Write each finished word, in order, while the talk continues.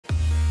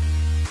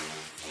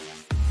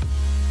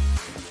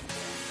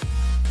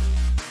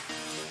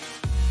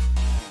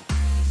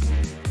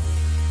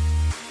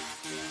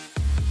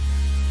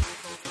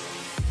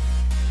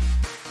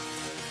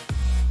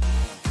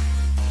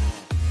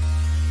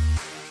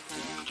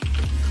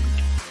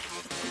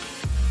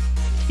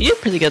You did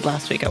pretty good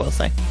last week, I will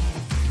say.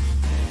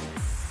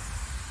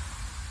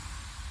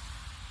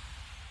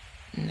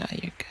 No,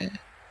 you're good.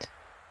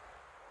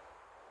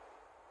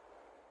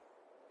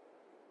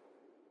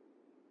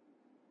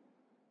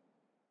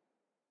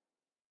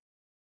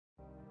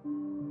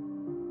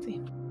 Let's see.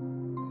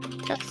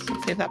 Test.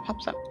 Let's see if that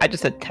pops up. I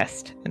just said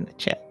test in the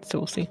chat, so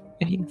we'll see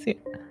if you can see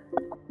it.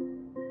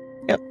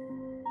 Yep.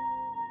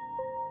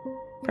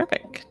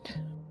 Perfect.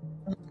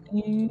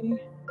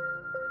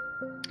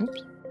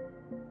 Oops.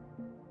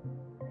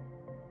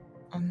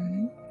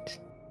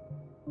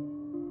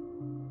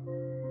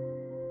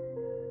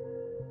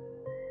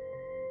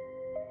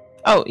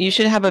 Oh, you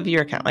should have a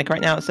viewer count. Like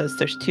right now it says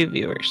there's 2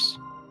 viewers.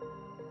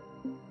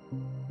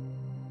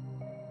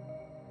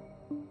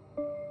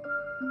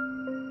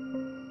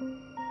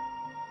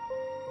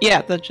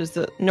 Yeah, that's just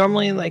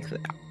normally like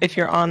if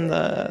you're on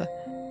the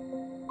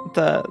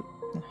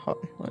hold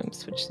on, let me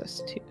switch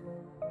this to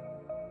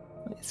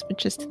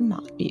the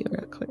mod view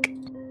real quick.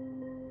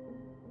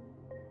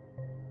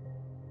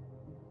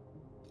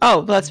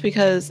 Oh, that's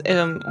because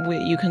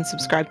you can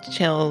subscribe to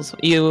channels.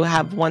 You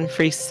have 1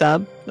 free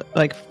sub,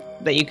 like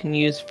that you can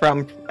use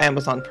from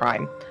Amazon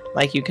Prime.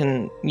 Like you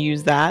can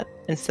use that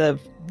instead of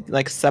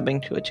like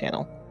subbing to a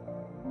channel.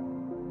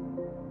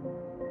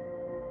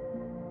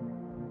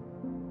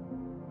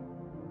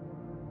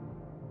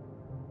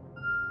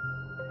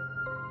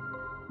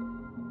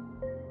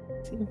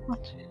 See,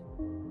 watch.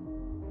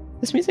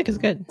 This music is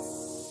good.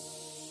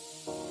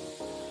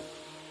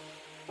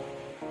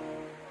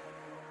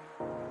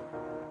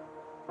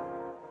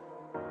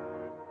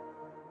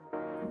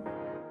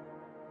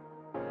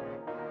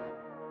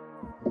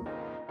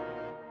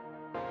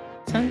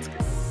 Sounds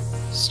good.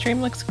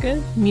 Stream looks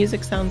good.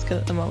 Music sounds good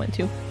at the moment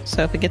too.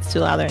 So if it gets too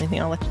loud or anything,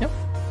 I'll let you know.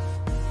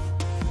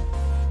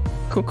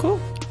 Cool, cool.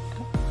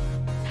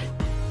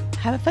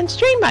 Have a fun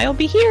stream. I'll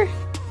be here.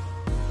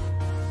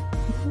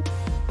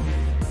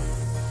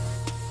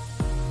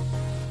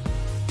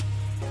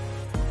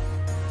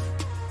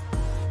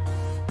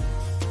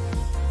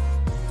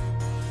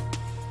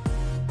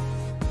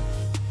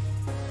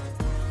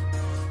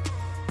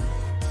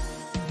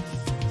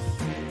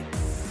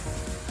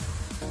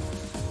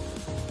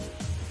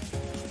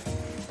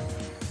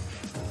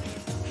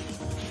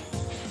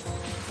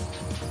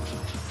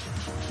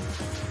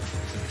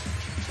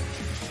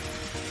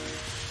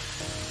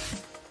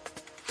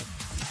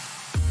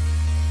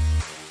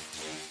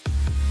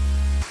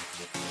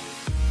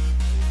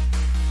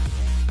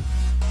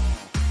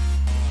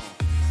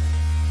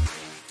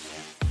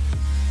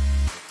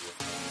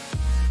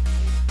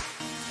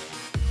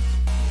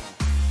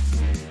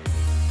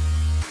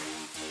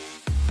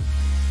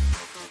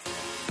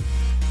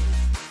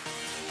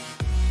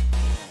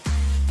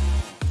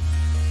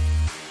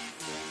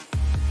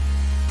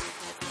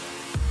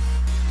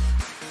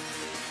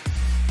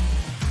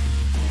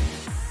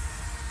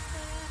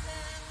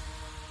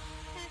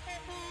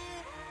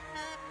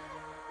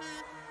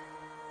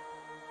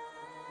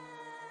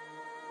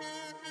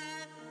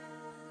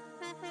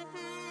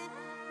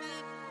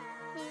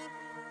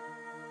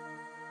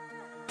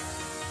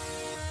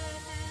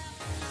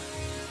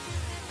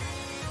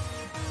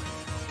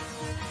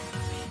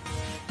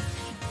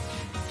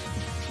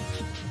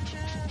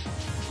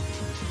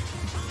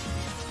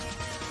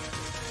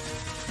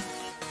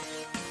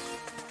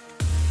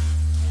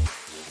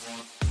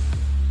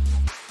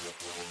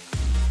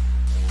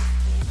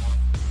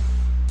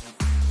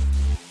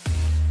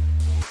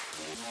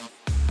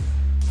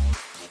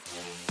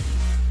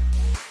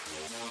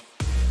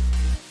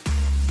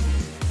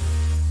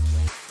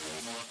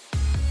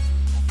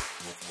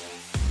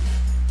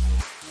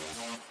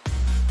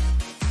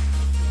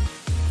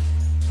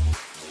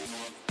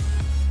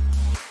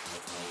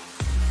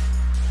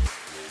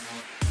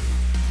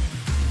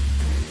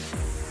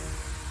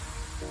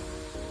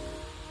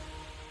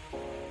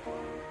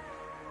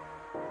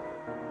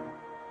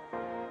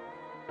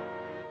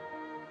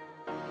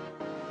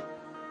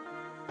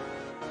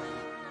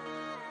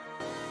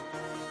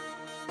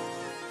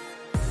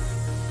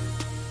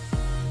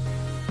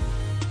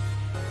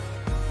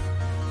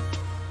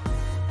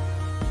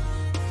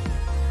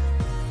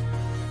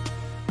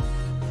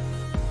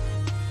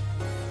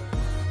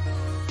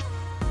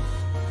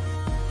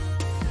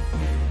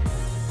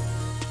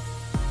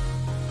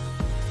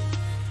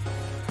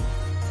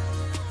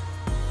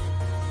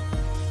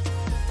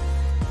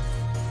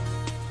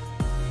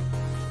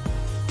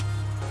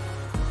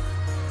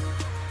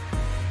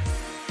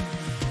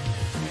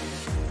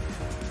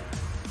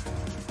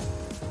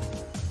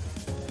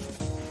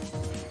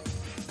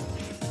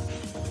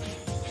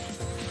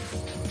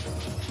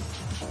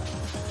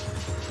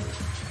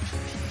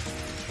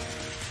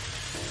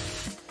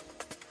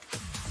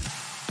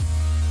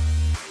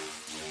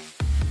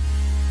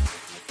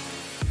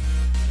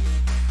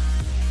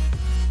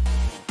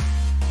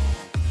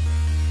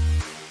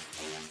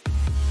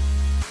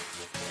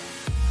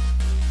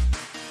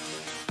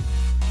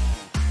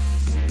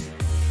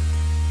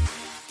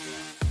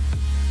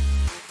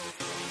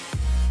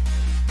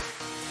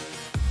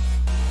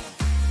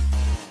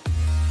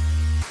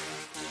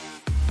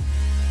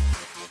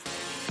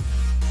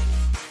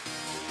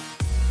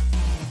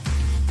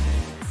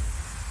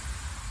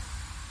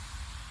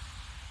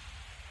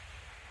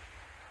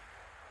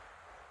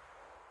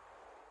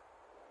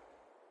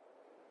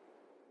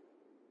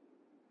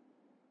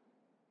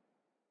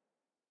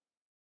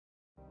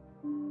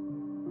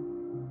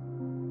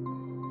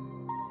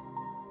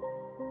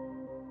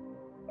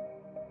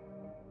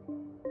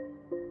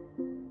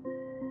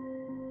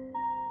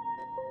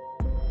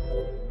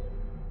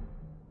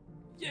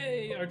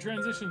 our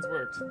transitions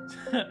worked.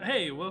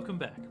 Hey, welcome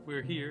back.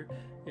 We're here.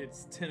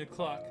 It's 10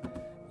 o'clock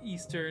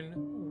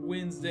Eastern,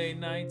 Wednesday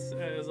nights.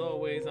 As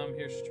always, I'm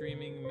here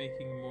streaming,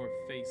 making more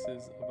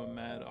faces of a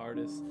mad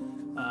artist.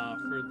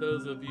 For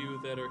those of you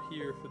that are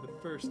here for the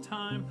first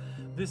time,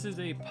 this is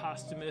a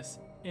posthumous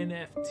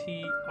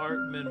NFT art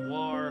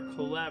memoir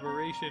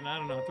collaboration. I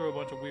don't know, throw a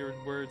bunch of weird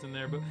words in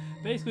there, but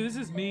basically this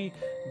is me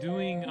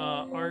doing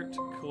art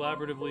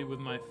collaboratively with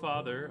my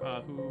father,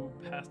 who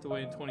passed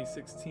away in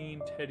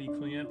 2016, Teddy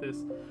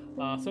Cleanthus.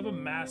 So I have a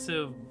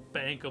massive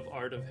bank of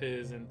art of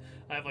his, and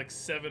I have like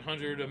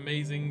 700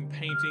 amazing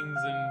paintings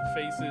and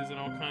faces and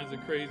all kinds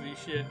of crazy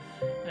shit.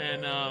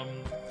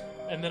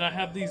 And then I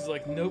have these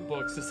like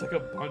notebooks, just like a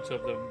bunch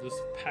of them, just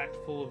packed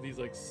full of these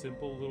like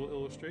simple little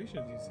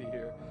illustrations you see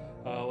here.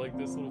 Like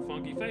this little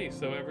funky face.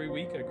 So every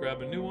week I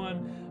grab a new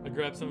one. I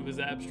grab some of his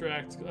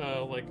abstract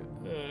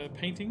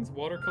paintings,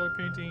 watercolor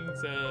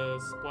paintings,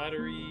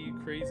 splattery,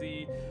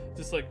 crazy,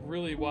 just like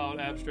really wild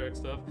abstract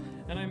stuff.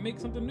 And I make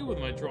something new with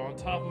my draw. On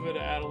top of it,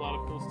 I add a lot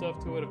of cool stuff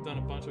to it. I've done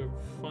a bunch of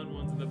fun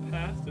ones in the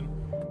past, and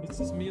it's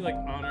just me like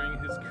honoring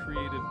his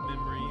creative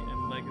memory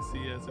and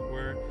legacy, as it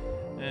were.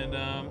 And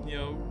you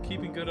know,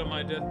 keeping good on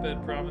my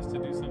deathbed promise to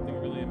do something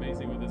really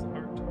amazing with his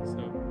art.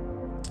 So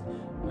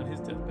on his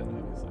deathbed,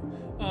 obviously.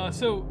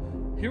 So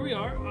here we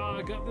are.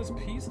 I got this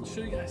piece. I'll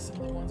show you guys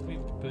some of the ones we've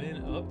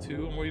been up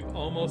to, and we've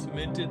almost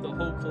minted the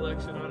whole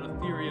collection on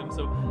Ethereum.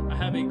 So I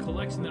have a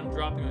collection that I'm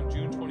dropping on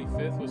June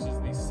 25th, which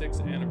is the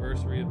 6th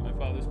anniversary of my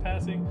father's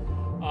passing.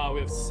 We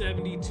have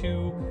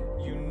 72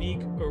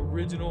 unique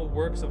original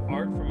works of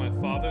art from my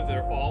father.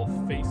 They're all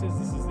faces.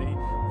 This is the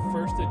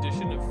first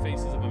edition of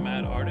Faces of a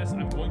Mad Artist.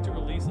 I'm going to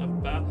release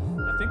about,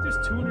 I think there's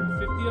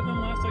 250 of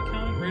them last I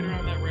counted, right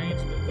around that range,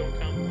 but don't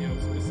count, you know,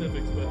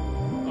 specifics, but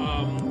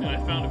and I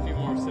found a few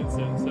more since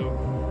then. So,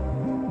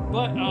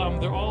 but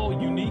they're all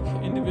unique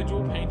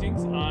individual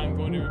paintings. I'm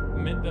going to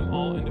mint them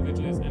all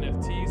individually as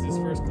NFTs. This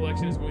first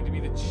collection is going to be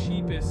the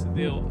cheapest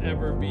they'll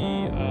ever be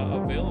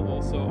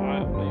available. So I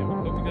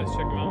hope you guys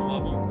check them out and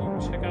love them. You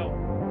can check out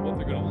what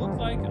they're going to look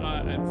like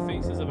at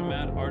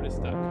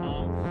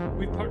facesofamadartist.com.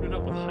 We've partnered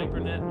up with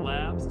Hypernet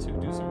Labs to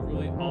do some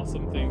really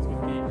awesome things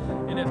with the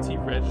NFT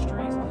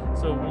registries.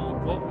 So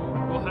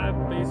we'll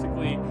have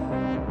basically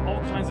all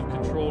kinds of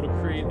control to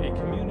create a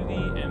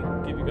community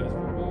and give you guys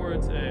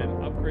rewards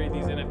and upgrade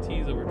these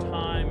NFTs over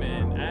time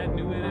and add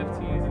new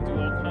NFTs and do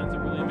all kinds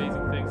of really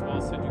amazing things.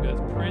 I'll send you guys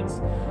prints.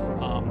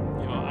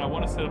 You know, I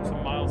want to set up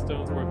some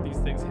milestones where if these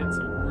things hit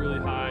some really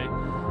high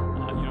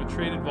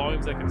traded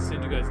volumes, I can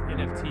send you guys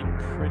NFT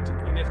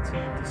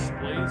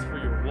displays for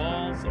your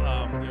walls.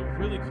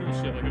 Really cool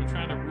shit. Like, I'm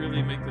trying to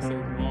really make this a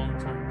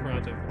long-term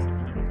project and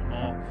something that we can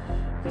all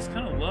just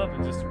kind of love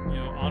and just,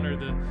 honor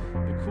the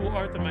cool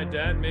art that my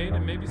dad made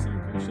and maybe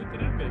some cool shit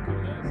that I make.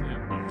 Who knows?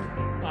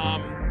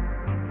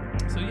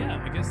 So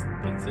yeah, I guess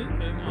that's it.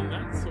 And on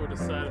that sort of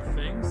side of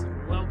things,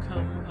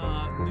 welcome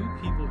new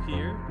people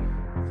here.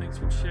 Thanks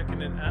for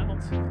checking it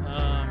out. Cool.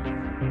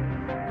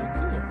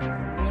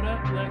 What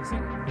up, Lexi?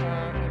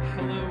 And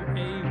hello,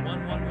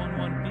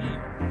 A1111B.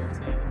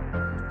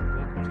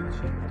 Welcome to the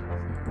chat.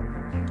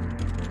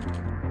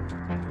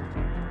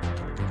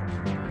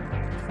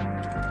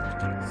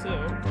 So,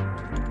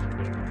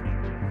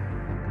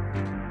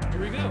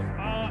 here we go.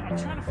 I'm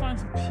trying to find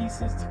some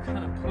pieces to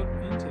kind of put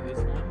into this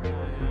one. I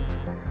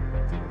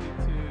didn't get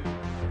to...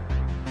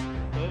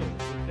 Oh,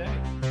 okay.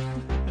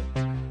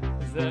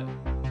 Is that...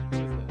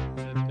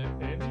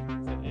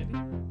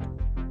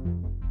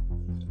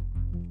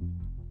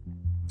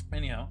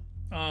 Anyhow,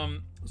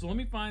 so let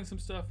me find some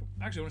stuff.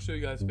 Actually, I want to show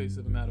you guys Faces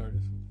of a Mad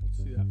Artist. Let's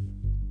see that.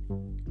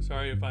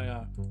 Sorry if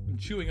I'm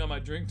chewing on my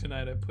drink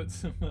tonight. I put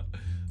some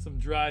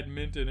dried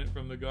mint in it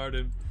from the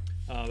garden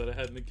that I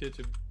had in the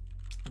kitchen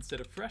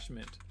instead of fresh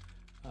mint.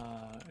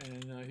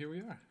 And here we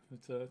are.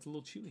 It's a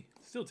little chewy.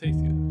 Still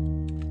tasty though.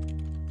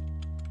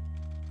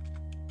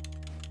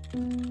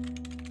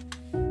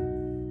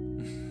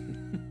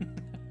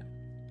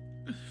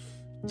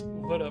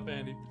 What up,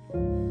 Andy?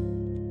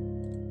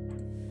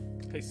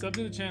 Hey, sub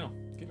to the channel.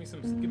 Give me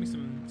some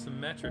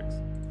metrics.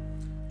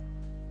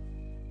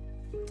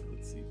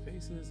 Let's see.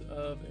 Faces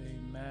of a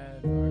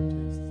Mad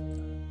Artist.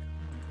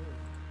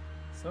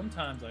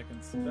 Sometimes I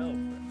can spell,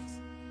 friends.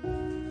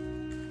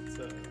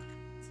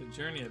 It's a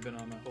journey I've been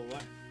on my whole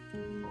life. I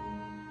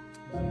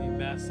was in the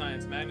math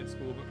science magnet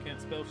school, but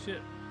can't spell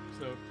shit.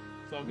 So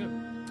it's all good.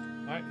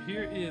 All right,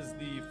 here is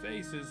the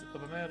Faces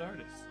of a Mad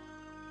Artist.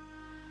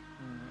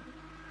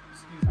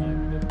 Excuse my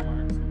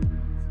bookmarks.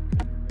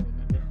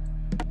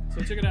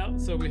 So check it out.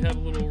 So we have a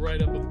little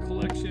write-up of the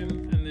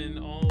collection and then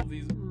all of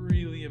these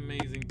really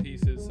amazing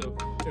pieces. So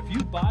if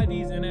you buy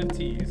these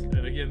NFTs,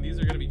 and again, these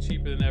are going to be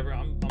cheaper than ever.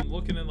 I'm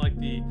looking at like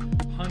the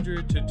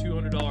 $100 to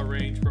 $200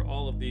 range for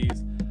all of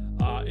these.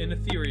 In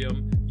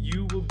Ethereum,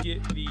 you will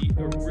get the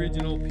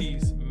original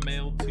piece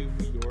mailed to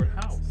your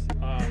house.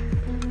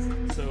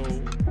 So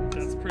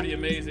that's pretty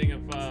amazing.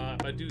 If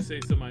I do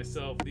say so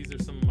myself, these are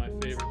some of my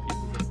favorite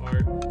pieces of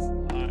art.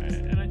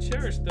 And I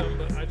cherish them,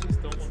 but I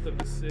just don't want them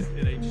to sit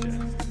in a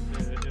chest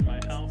in my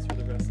house for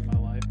the rest of my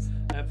life.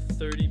 I have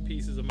 30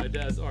 pieces of my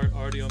dad's art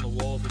already on the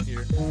walls in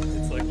here.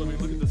 It's like, let me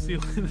look at the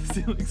ceiling. The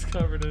ceiling's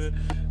covered in it.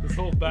 This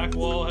whole back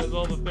wall has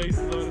all the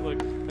faces on it.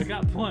 Like, I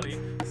got plenty.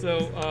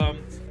 So,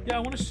 yeah, I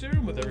want to share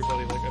them with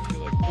everybody. Like, I feel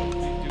like I would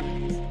be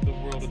doing the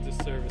world a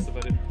disservice if I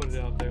didn't put it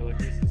out there. Like,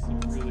 this is some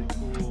really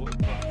cool,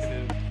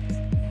 evocative,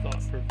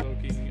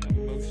 thought-provoking,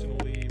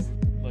 emotionally,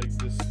 like,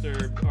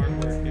 disturbed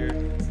artwork here.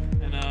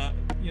 And,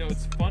 you know,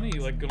 it's funny,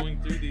 like, going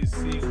through these,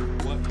 seeing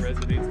what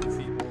resonates with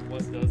people and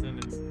what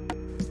doesn't. It's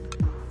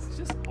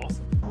just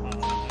awesome. I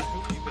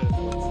hope you guys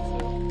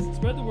will. So,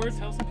 spread the word,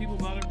 tell some people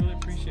about it. Really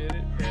appreciate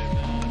it.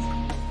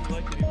 And if you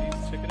like any of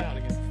these, check it out.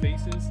 Again,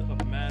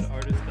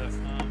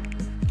 facesofamadartist.com.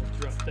 I'll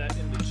drop that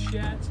in the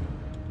chat.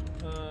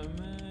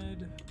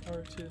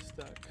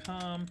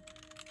 Madartist.com.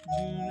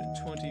 June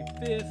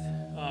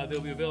 25th.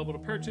 They'll be available to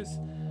purchase.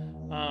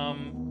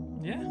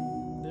 Yeah,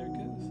 there it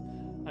goes.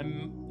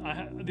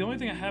 The only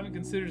thing I haven't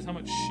considered is how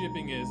much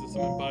shipping is if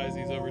someone buys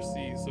these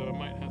overseas, so I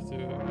might have to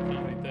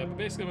accommodate that. But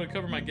basically, I'm going to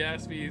cover my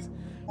gas fees,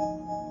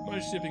 my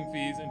shipping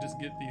fees, and just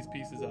get these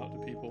pieces out to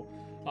people.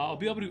 I'll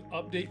be able to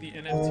update the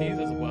NFTs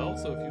as well,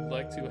 so if you'd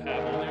like to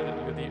have on there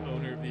that you're the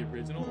owner of the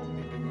original,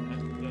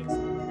 that's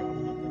no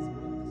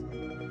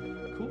problem.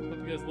 That's cool. Hope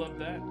you guys love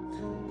that.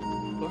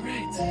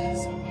 Alright, so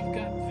I've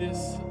got this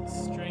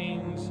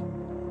strange,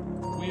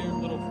 weird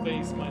little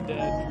face my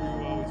dad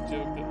drew. I always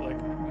joke that, like,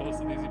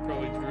 most of these he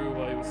probably drew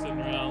while he was sitting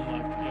around,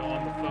 like, you know,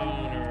 on the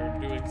phone or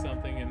doing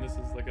something, and this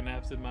is like an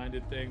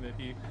absent-minded thing that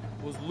he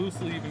was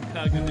loosely, even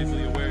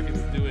cognitively aware he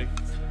was doing.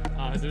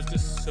 There's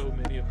just so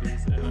many of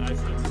these, and I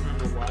just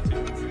remember watching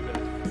him do that. I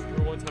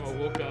remember one time I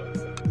woke up at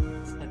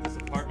this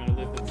apartment, I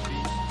lived at the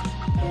beach,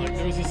 and, like,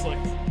 there was this, like,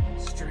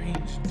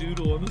 strange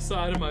doodle on the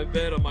side of my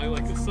bed on my,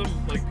 like,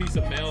 some, like, piece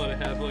of mail that I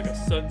have, like, a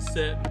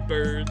sunset and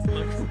birds and,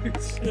 like, weird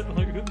shit. I'm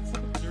like, who the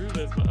fuck drew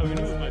this? I mean,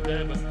 it was my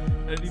dad, but I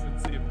didn't even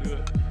see him do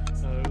it.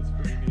 It was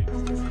pretty neat.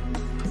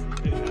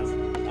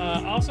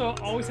 Anyhow, also,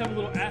 always have a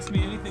little Ask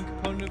Me Anything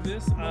component of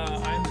this.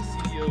 I'm the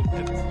CEO of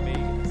Epic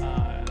Made,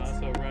 and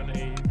also run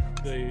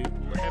the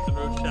Hampton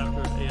Roads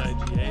chapter of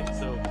AIGA.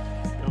 So,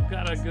 you know,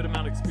 got a good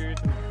amount of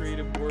experience in the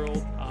creative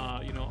world.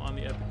 You know, on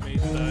the Epic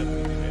Made side,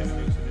 we do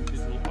animation and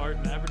digital art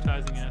and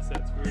advertising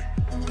assets for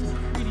some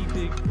pretty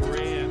big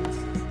brands.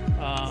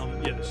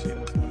 Yeah, the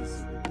shameless one is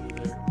super cool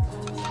there.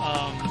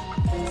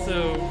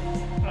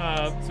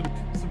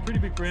 Some pretty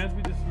big brands.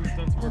 We've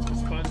done some work for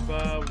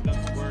SpongeBob. We've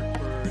done some work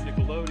for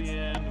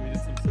Nickelodeon. We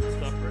did some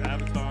stuff for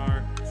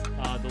Avatar,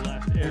 The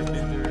Last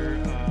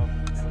Airbender,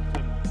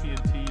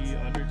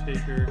 TNT,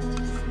 Undertaker,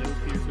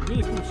 Snowpiercer.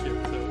 Really cool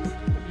shit. So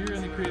if you're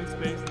in the creative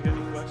space and you got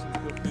any questions,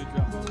 feel free to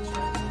drop them in the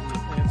chat.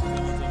 We'll answer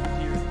them as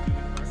I'm here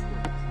doing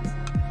artwork.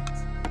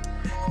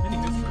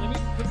 Anyways, let me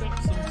pick up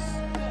some stuff.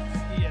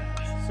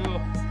 Yeah. So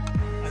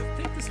I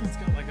think this one's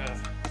got like a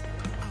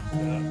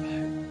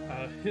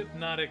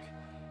hypnotic,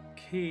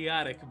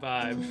 chaotic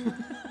vibe.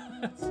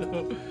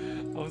 So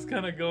I was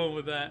kind of going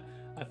with that.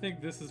 I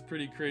think this is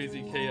pretty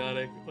crazy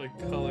chaotic, like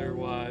color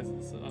wise.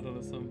 I don't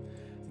know,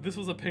 this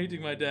was a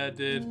painting my dad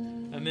did,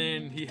 and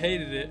then he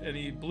hated it and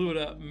he blew it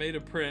up, made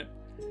a print,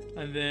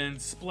 and then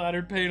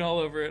splattered paint all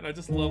over it. And I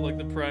just love, like,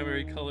 the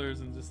primary colors,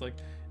 and just, like,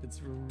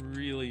 it's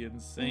really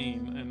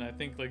insane. And I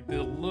think, like,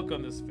 the look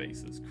on this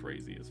face is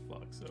crazy as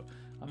fuck. So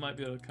I might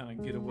be able to kind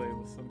of get away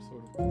with some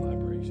sort of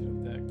collaboration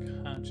of that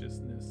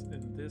consciousness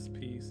in this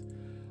piece.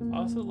 I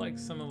also like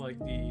some of, like,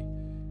 the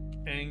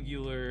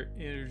angular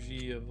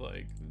energy of,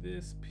 like,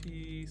 this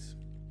piece.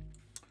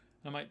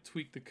 I might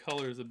tweak the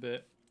colors a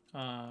bit.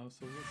 So let's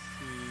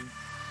see.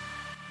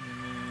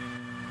 And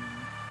then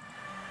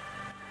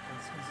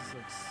this one's just,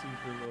 like,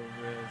 super low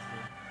res.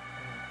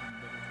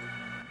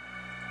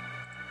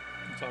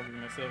 I'm talking to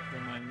myself,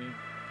 don't mind me.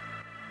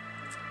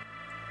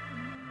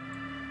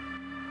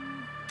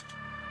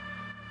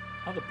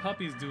 How the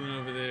puppies doing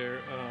over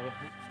there,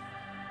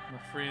 my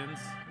friends?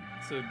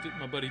 So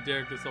my buddy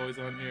Derek that's always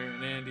on here,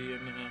 and Andy,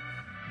 and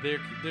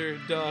their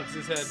dogs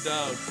just had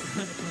dogs.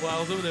 While I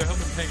was over there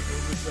helping paint, I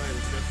was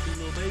excited. Got 2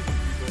 little babies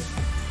people.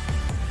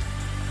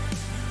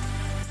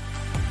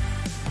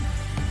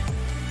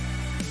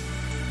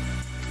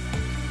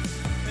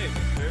 Hey,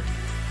 thanks, Derek.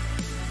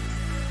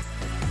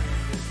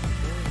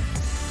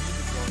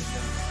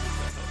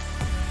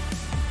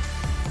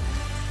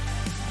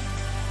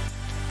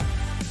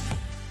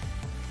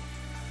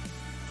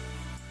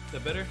 Is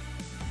that better?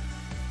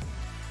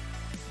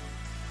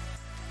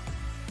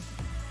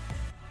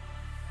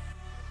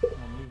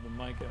 I'll move the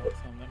mic out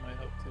some, that might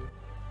help too.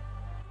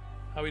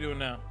 How are we doing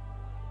now?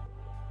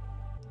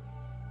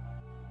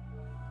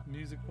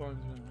 Music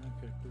volume's been,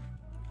 okay, cool.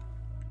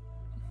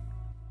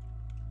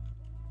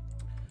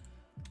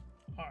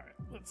 Alright,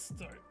 let's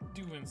start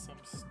doing some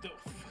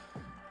stuff.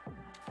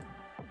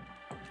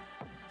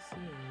 So...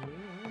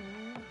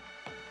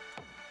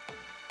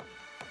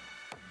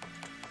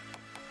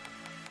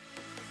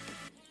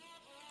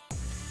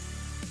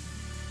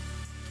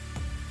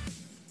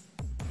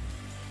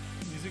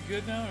 Is it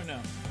good now or no?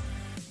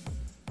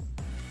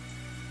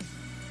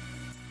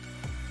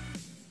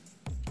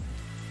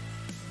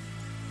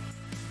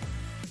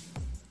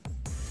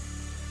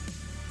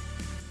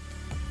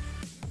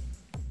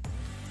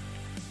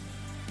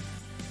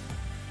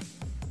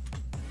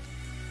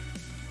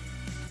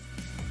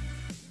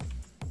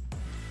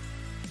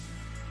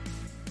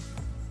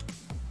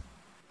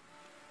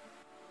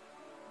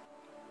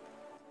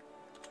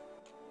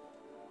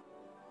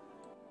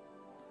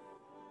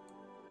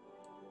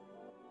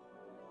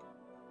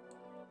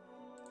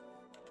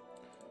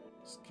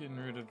 Just getting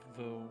rid of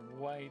the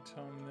white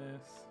on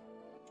this.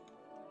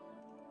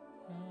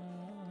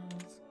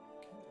 Let's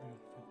get rid of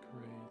the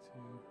gray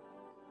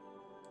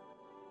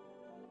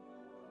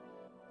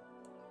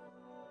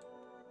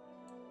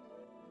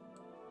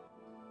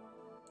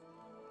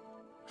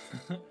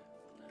too.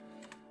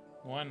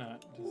 Why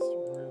not? Just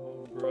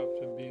real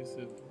abrupt,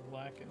 abusive,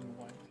 black and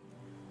white.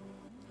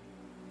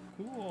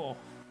 Cool.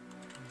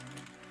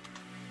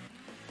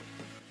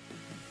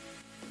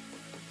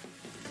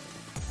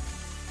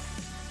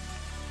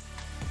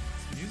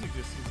 This music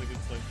just seems like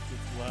it's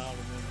loud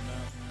and then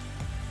not.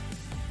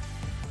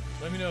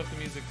 Let me know if the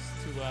music's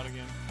too loud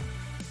again.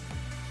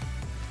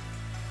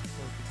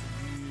 Or if it's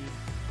weird.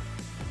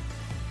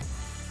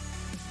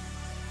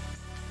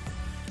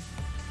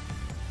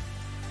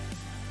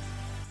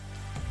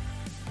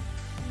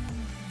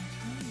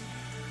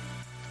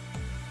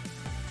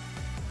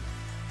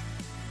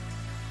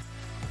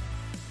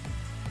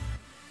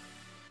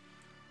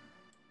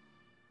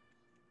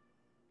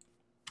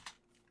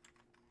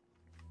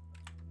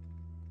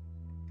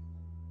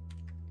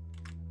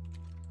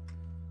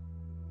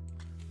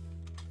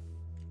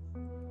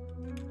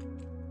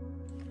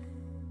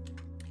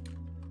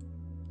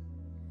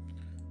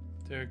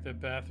 Derek, that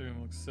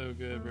bathroom looks so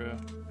good, bro.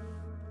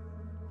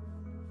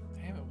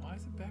 Damn it, why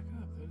is it back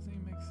up? That doesn't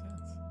even make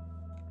sense.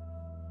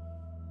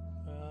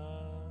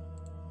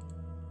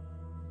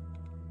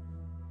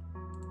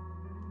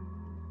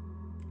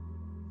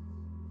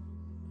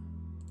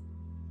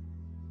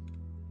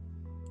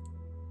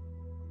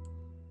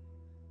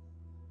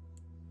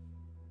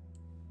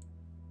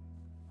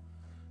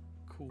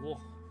 Cool.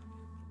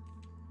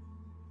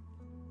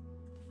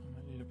 I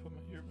might need to put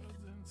my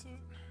earbuds in so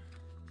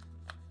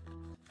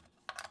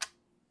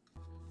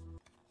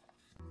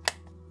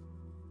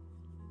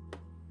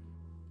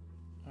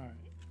Alright.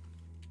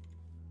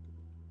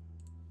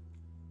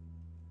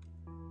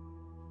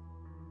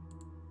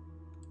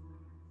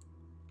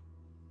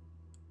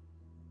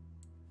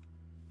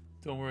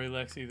 Don't worry,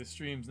 Lexi, the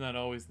stream's not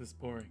always this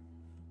boring.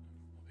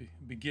 We'll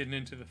be getting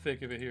into the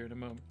thick of it here in a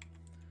moment.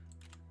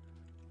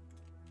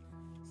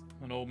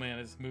 An old man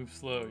has moved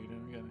slow, you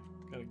know,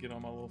 gotta get all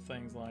my little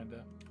things lined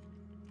up.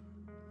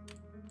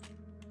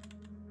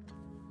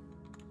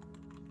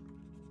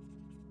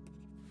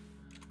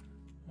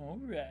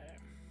 Alright.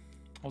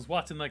 I was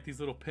watching like these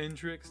little pin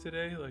tricks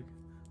today, like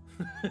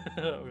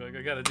like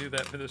I gotta do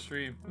that for the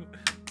stream.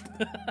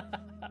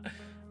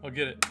 I'll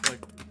get it,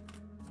 like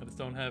I just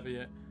don't have it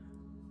yet.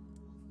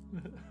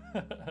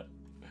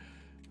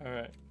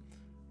 Alright.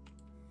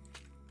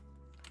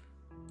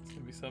 It's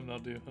gonna be something I'll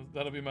do.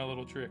 That'll be my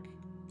little trick.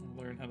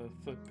 I'll learn how to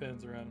flip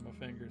pins around in my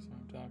fingers when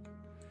I'm talking.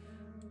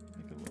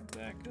 Make it look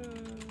back up.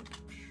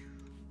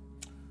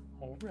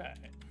 Alright.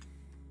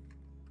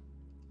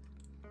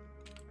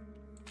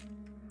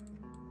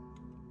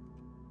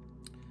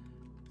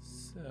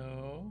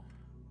 So,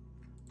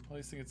 I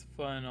always think it's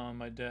fun on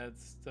my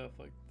dad's stuff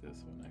like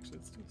this one. Actually,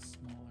 let's do a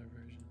smaller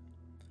version.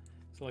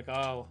 So like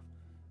I'll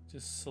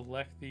just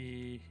select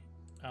the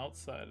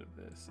outside of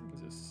this and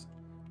just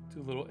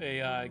do a little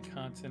AI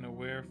content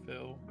aware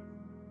fill,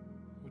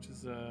 which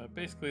is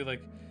basically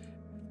like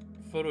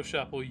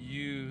Photoshop will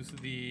use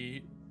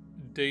the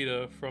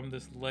data from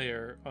this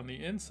layer on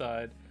the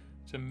inside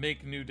to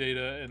make new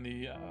data in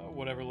the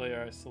whatever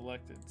layer I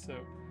selected. So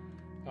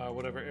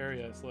whatever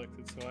area I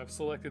selected. So I've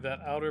selected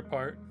that outer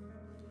part,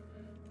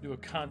 do a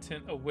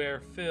content aware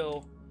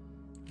fill,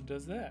 and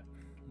does that,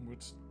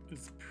 which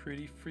is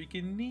pretty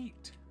freaking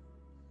neat.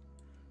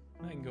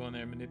 I can go in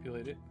there and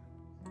manipulate it,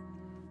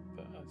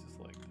 but I just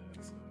like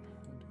that. So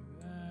we'll do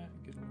that,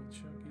 get a little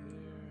chunky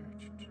there.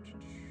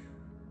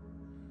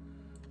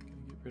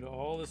 Gonna get rid of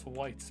all this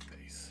white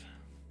space.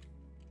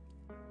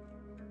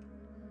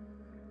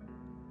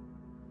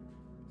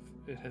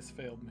 It has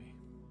failed me.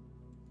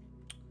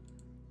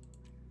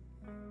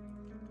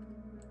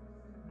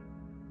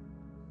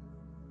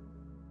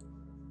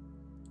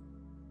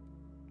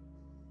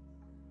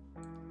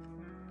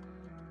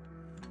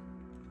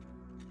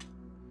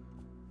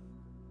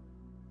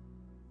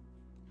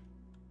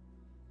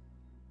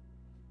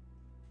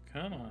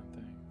 Come on,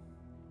 thing.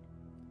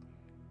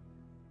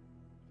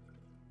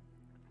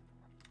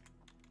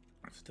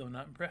 Still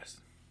not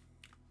impressed.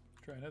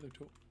 Try another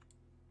tool.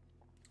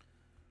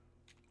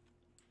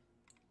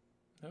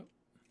 Nope.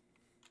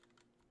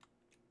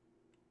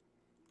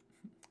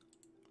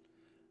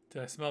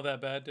 Did I smell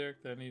that bad,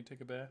 Derek? That I need to take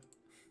a bath?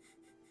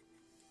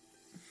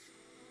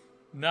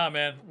 Nah,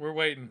 man. We're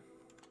waiting.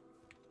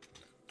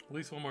 At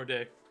least one more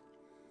day.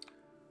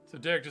 So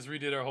Derek just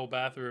redid our whole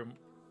bathroom.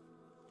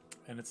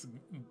 And it's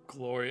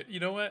glorious.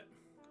 You know what?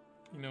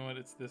 You know what?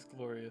 It's this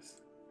glorious.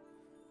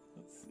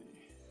 Let's see.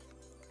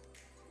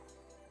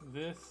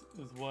 This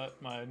is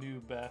what my new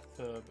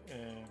bathtub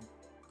and...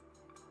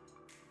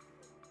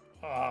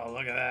 Oh,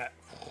 look at that.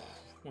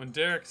 When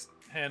Derek's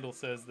handle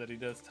says that he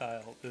does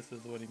tile, this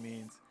is what he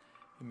means.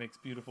 He makes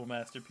beautiful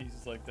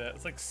masterpieces like that.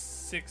 It's like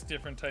 6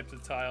 different types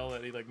of tile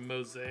that he like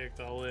mosaicked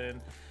all in.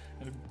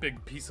 And a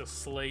big piece of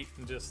slate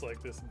and just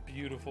like this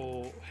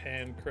beautiful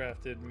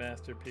handcrafted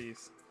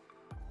masterpiece.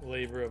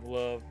 labor of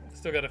love.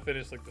 Still got to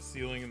finish like the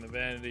ceiling and the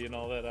vanity and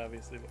all that,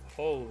 obviously. But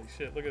holy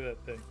shit, look at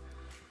that thing!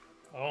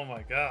 Oh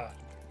my god.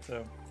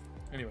 So,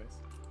 anyways,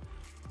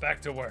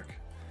 back to work.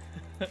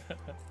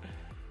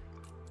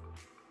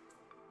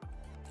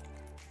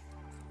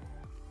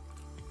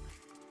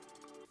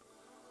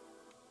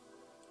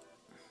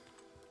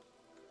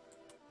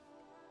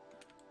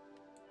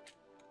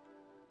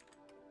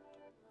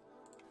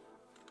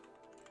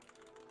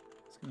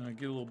 Gonna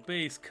get a little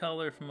base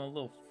color from a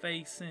little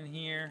face in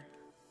here.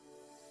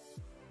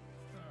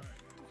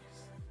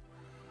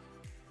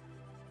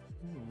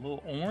 Ooh, a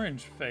little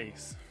orange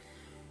face.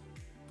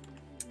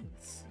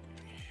 Let's see.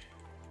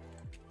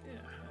 Yeah,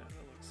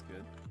 that looks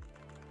good.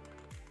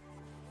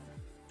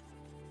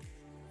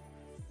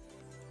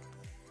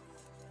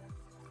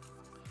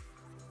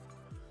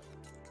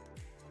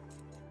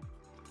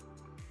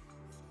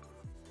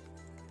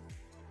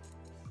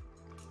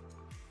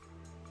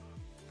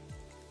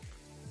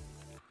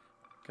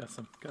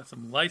 Got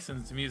some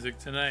licensed music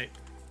tonight.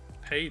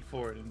 Paid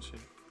for it and shit.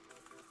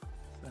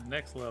 It's the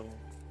next level.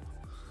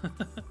 It's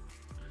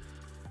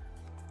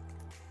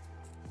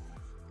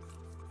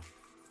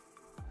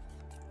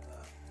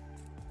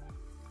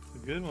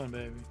a good one,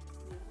 baby.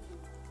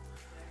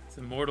 It's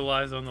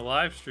immortalized on the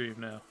live stream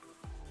now.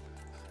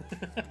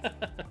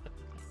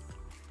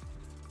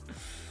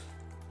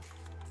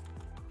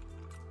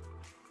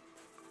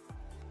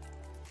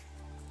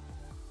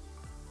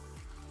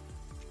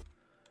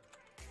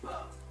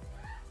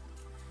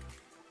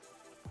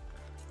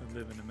 I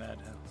live in a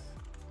madhouse,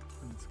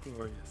 and it's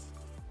glorious.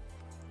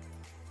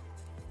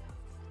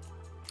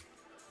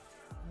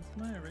 What's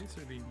my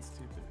eraser being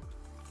stupid?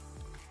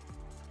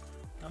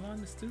 I'm on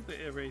the stupid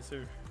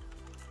eraser.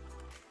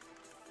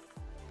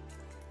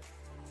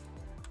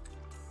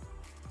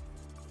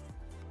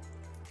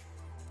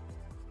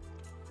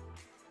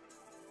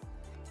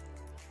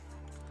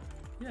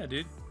 Yeah,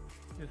 dude.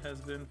 It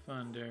has been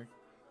fun, Derek.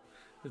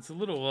 It's a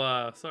little,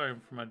 sorry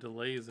for my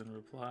delays in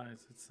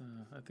replies. It's,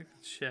 I think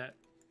the chat,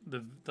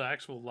 the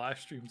actual live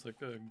stream's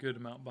like a good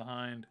amount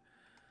behind.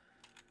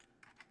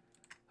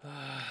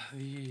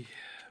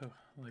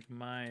 Like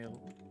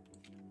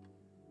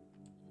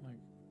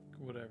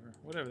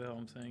whatever the hell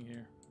I'm saying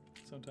here.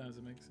 Sometimes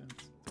it makes sense.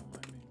 Don't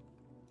mind me.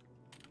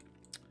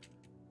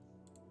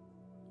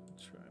 I'll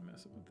try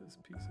messing with this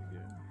piece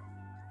again.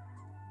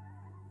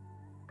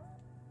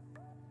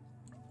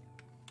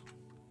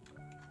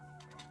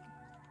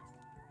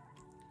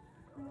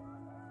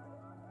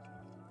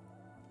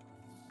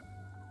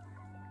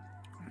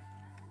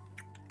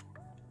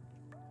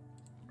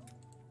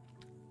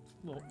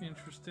 A little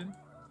interesting.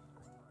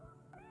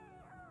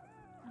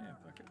 Yeah,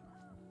 fuck it.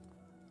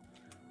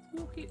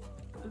 Look it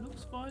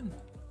looks fun.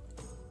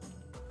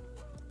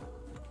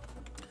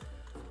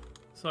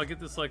 So I get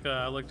this like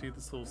I like to get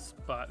this little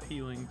spot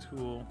healing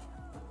tool.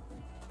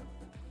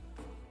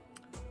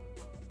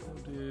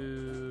 We'll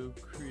do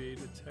create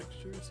a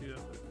texture. See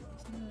that?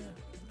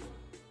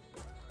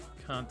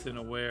 Content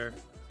aware.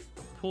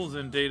 Pulls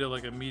in data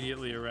like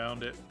immediately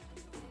around it.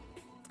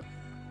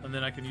 And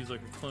then I can use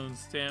like a clone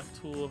stamp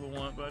tool if I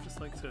want, but I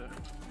just like to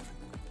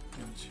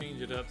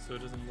change it up so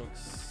it doesn't look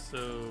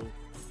so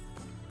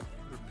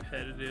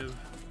repetitive.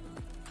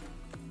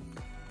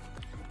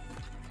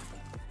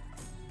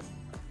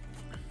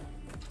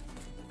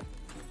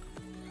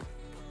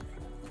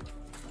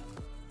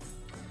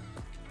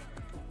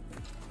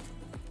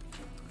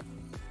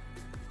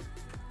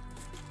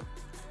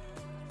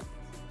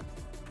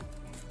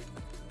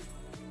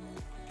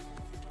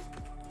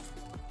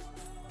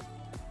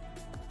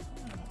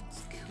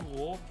 That's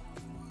cool.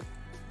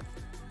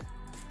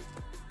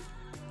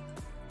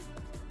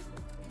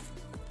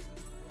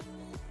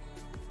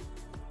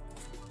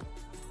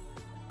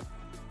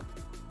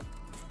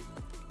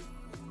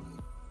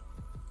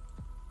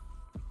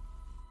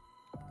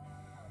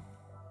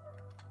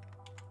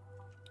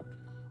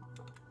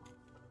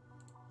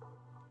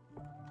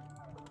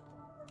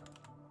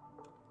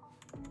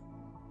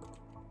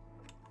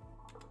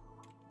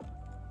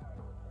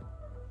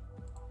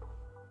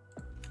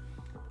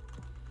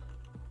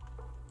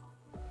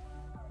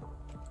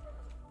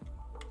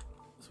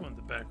 Just want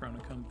the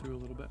background to come through a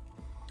little bit.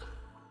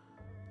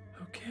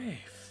 Okay,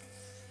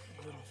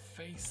 little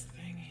face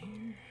thing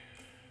here.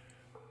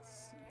 Let's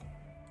see.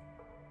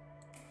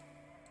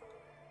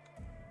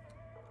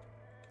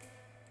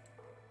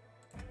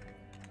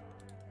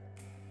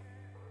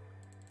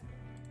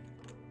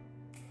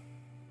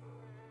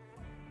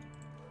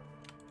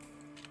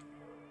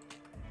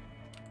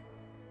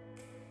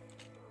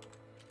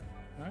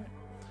 All right,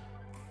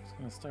 just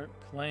gonna start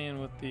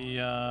playing with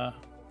the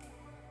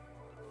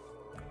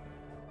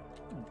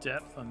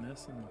depth on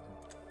this and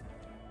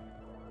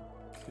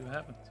see what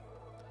happens.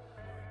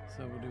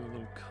 So we'll do a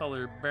little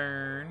color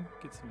burn,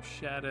 get some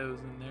shadows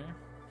in there.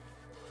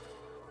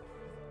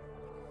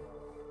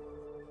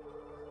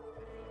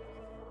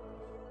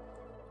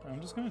 I'm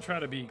just gonna try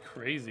to be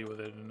crazy with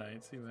it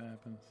tonight, see what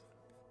happens.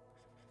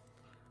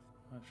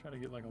 I'll try to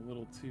get like a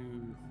little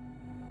too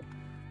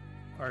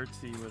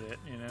artsy with it,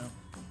 you know?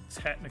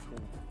 Technical,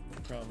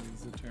 probably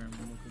is the term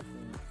I'm looking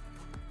for.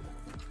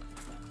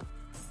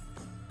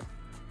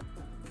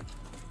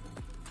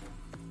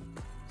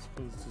 I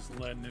suppose just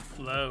letting it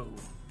flow.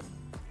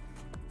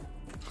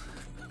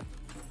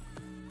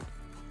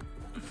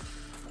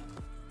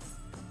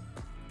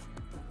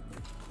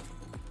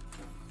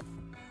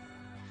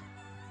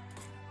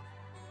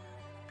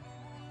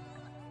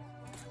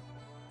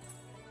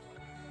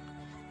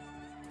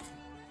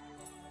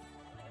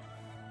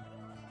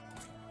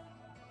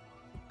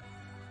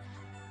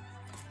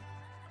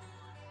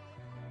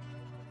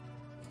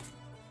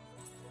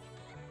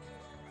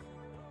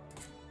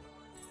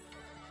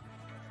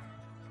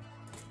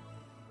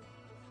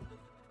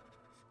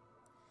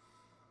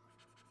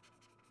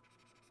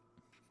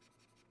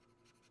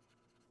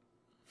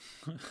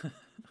 I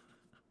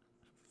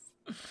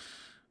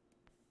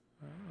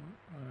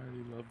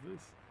already love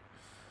this.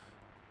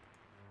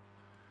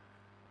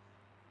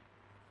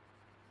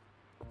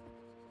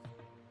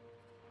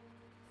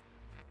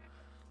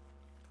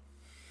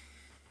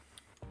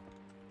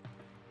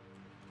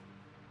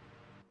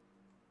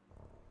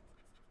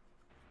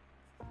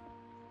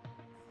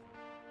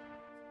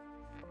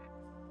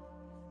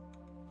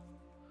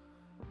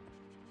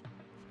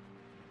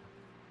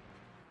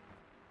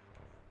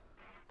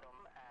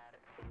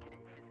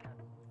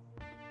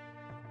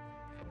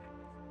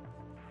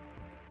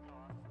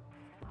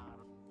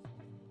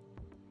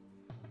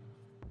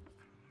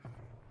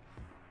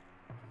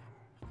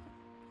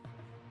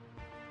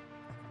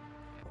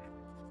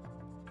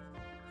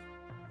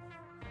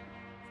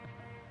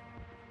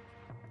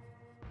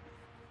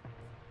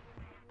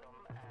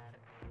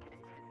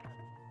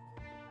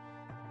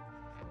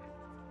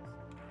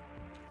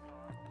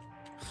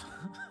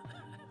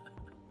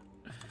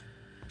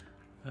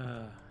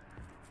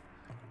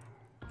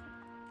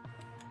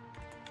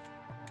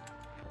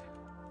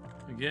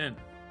 Again,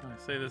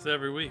 I say this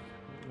every week.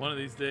 One of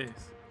these days,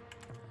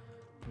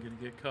 I'm gonna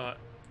get caught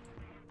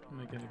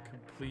making a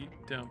complete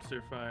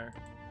dumpster fire.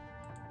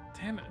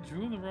 Damn it, I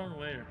drew in the wrong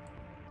layer.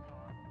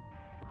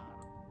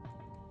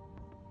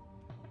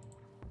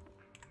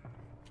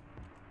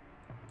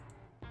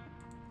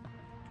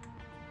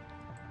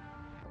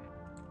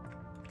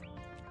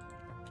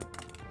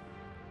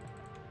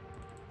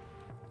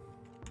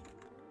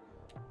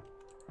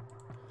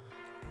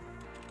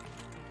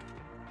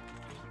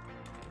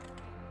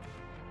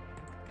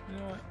 You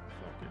know what?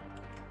 Fuck it.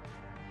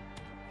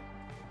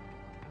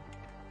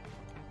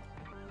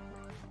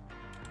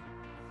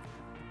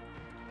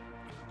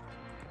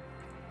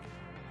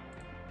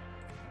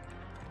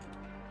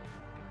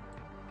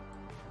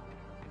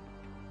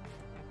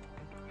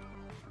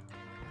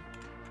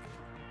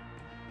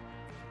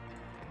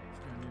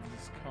 I need to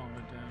just calm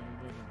it down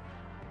a little.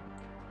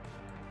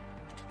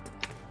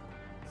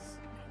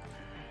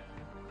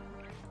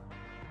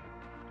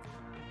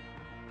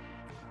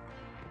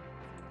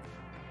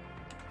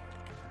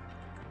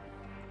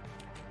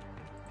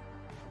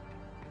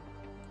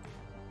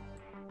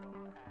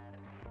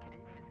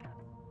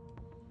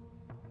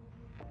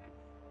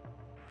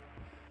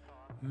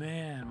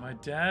 Man, my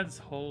dad's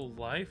whole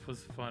life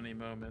was funny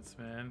moments,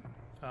 man.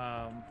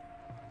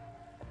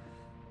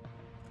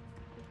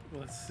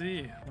 Let's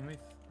see.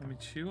 Let me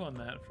chew on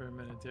that for a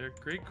minute, Derek.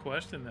 Great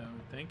question, though.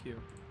 Thank you.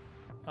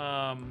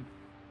 I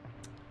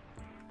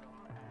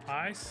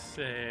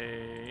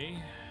say.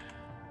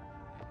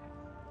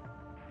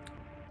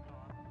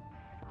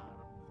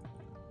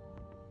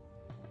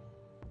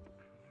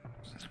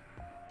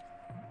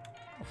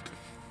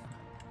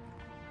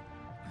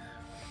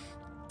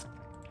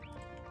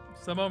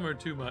 Some of them are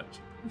too much.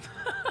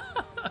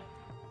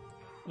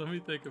 Let me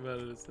think about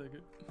it a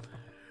second.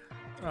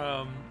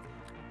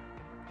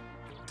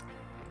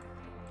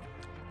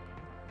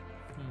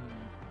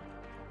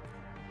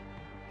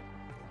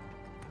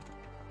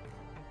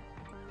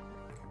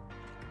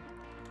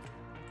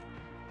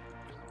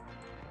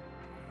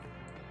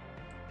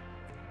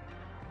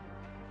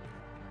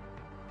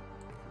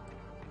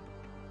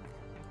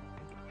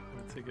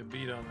 Let's take a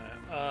beat on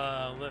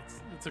that.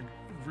 It's a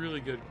really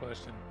good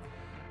question.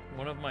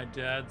 One of my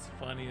dad's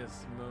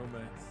funniest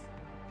moments.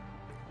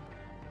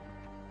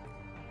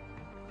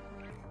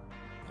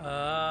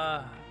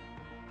 I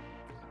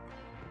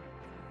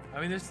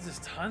mean, there's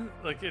just tons.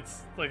 Like,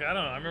 it's like, I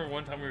don't know. I remember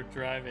one time we were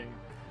driving,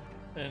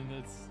 and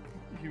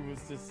he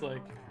was just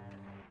like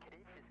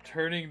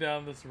turning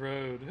down this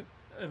road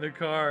in the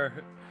car,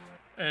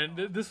 and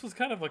this was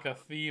kind of like a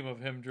theme of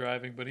him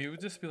driving. But he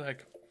would just be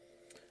like.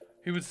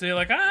 He would say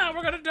like,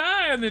 we're gonna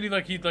die, and then he'd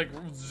like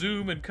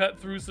zoom and cut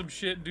through some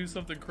shit and do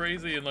something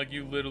crazy, and like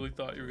you literally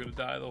thought you were gonna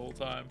die the whole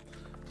time.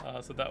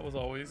 So that was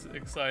always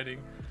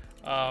exciting.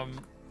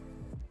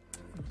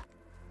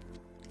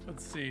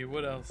 Let's see,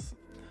 what else?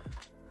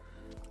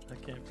 I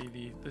can't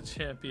be the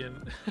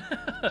champion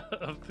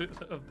of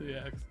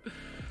the axe.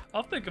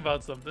 I'll think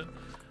about something.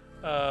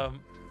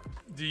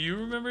 Do you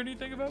remember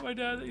anything about my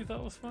dad that you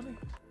thought was funny?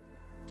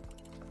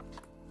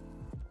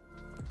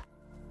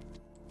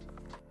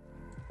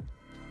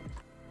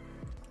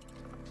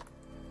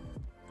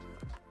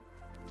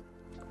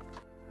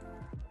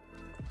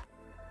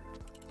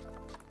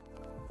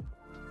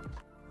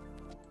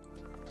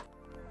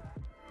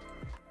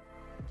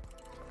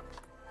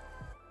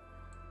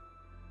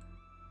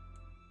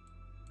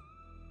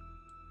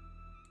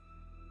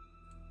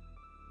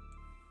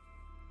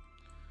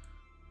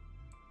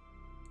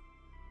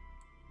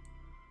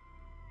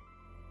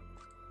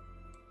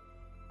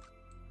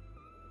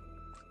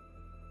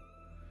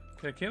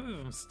 I can't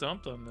believe I'm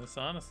stumped on this,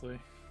 honestly.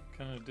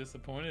 Kind of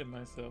disappointed in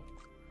myself.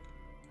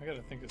 I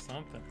gotta think of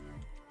something.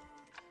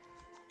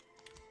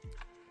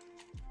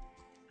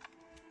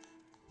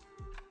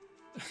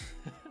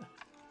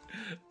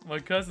 My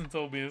cousin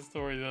told me a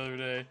story the other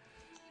day.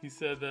 He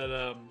said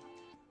that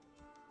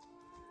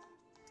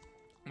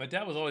my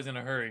dad was always in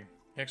a hurry.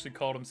 He actually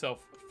called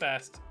himself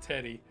Fast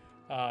Teddy,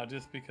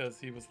 just because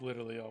he was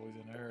literally always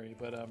in a hurry.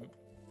 But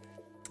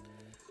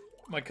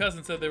my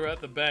cousin said they were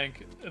at the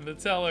bank, and the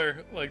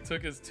teller like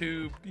took his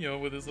tube, you know,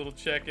 with his little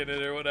check in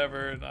it or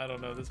whatever. And I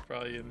don't know, this is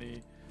probably in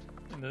the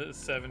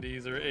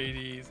 70s or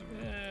 80s,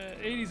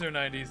 80s or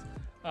 90s.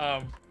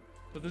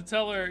 But the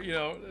teller, you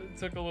know,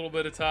 took a little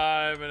bit of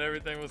time and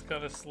everything was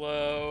kind of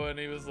slow, and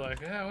he was like,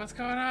 yeah, what's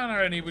going on?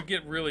 And he would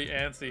get really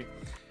antsy.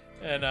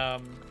 And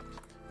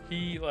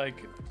he like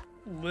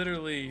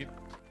literally,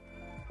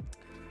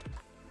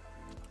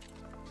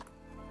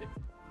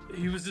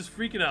 he was just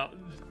freaking out,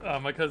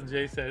 my cousin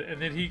Jay said.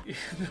 And then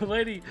the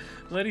lady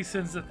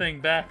sends the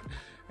thing back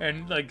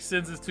and like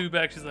sends his tube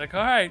back. She's like,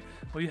 all right,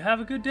 well, you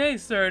have a good day,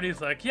 sir. And he's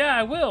like, yeah,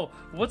 I will.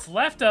 What's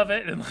left of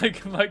it? And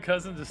like my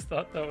cousin just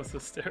thought that was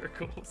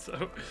hysterical.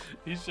 So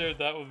he shared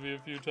that with me a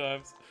few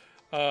times.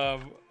 A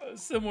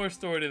similar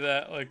story to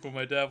that, like when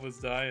my dad was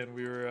dying,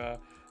 I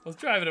was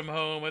driving him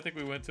home. I think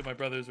we went to my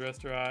brother's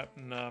restaurant,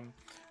 and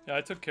yeah,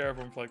 I took care of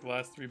him for like the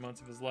last 3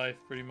 months of his life,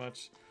 pretty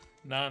much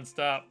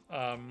nonstop,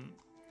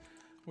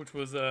 which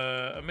was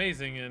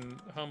amazing and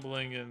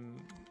humbling,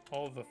 and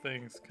all of the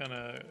things kind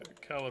of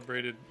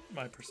calibrated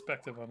my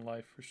perspective on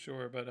life for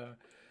sure. But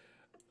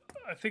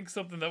I think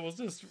something that was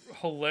just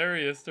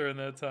hilarious during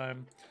that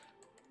time,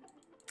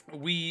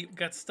 we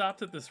got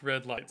stopped at this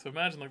red light. So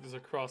imagine like there's a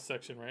cross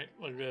section, right?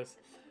 Like this.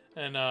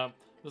 And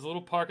there's a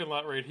little parking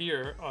lot right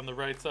here on the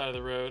right side of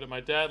the road. And my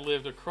dad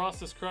lived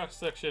across this cross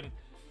section,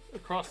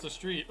 across the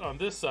street on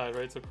this side,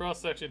 right? So cross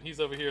section,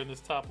 he's over here in this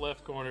top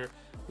left corner.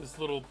 This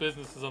little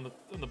business is on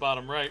the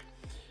bottom right.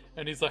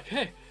 And he's like,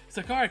 hey, it's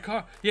like, all right,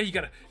 car, yeah, you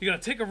gotta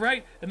take a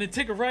right and then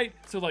take a right.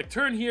 So like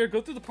turn here,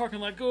 go through the parking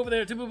lot, go over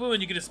there, boom, boom, boom,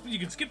 and you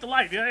can skip the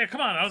light. Yeah, come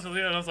on. I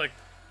was like,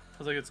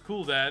 it's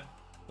cool, Dad.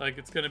 Like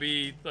it's gonna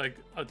be like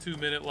a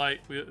 2-minute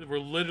light. We're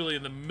literally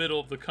in the middle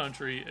of the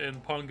country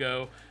in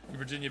Pungo, in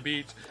Virginia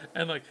Beach,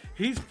 and like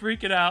he's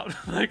freaking out.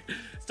 Like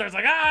starts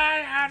like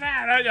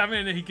I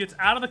mean, he gets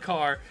out of the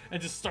car and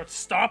just starts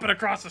stomping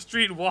across the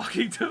street, and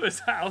walking to his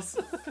house.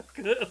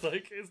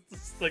 Like it's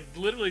just like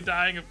literally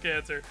dying of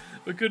cancer,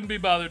 but couldn't be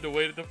bothered to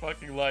wait at the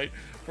fucking light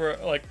for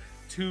like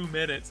 2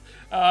 minutes.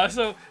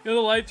 So you know,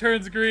 the light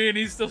turns green,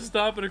 he's still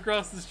stomping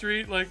across the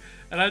street, like,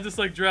 and I just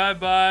like drive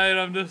by and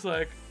I'm just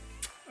like,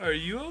 are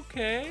you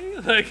okay?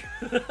 Like,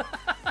 it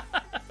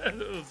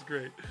was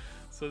great.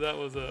 So that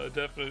was a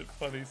definite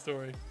funny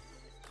story.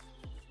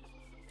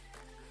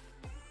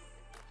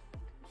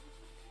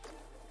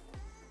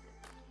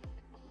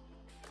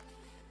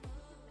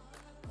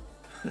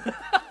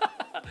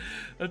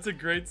 That's a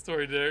great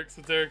story, Derek.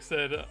 So Derek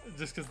said,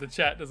 just because the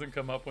chat doesn't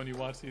come up when you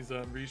watch these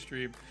on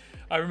Restream,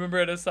 I remember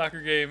at a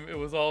soccer game, it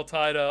was all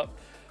tied up.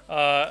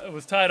 It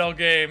was tied all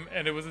game,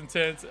 and it was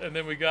intense. And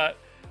then we got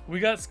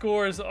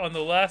scores on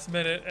the last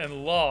minute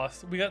and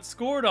lost. We got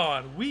scored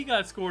on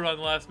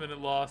the last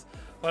minute, lost.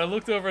 But I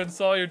looked over and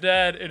saw your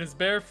dad in his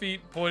bare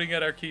feet pointing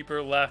at our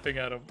keeper, laughing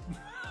at him.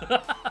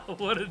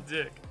 What a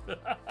dick.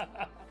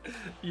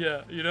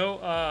 Yeah, you know,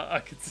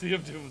 I could see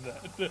him doing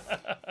that.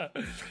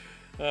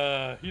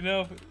 You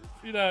know,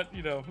 you're not,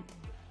 you know,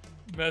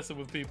 messing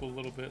with people a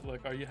little bit.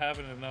 Like, are you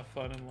having enough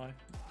fun in life?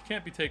 You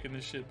can't be taking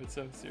this shit but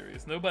so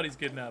serious. Nobody's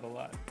getting out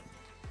alive.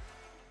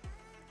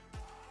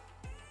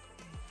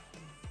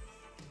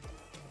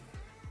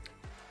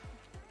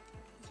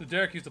 So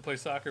Derek used to play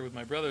soccer with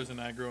my brothers and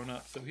I growing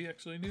up, so he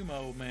actually knew my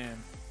old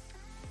man.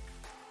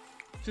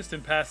 Just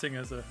in passing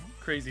as a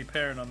crazy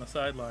parent on the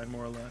sideline,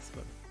 more or less,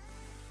 but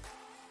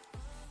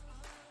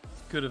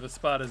as good of a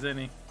spot as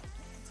any.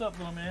 What's up,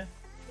 little man?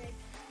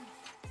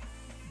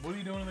 What are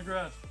you doing in the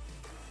garage?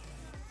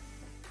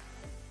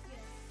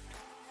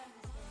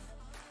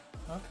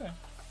 Okay.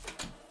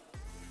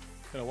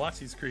 Gotta watch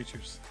these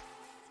creatures.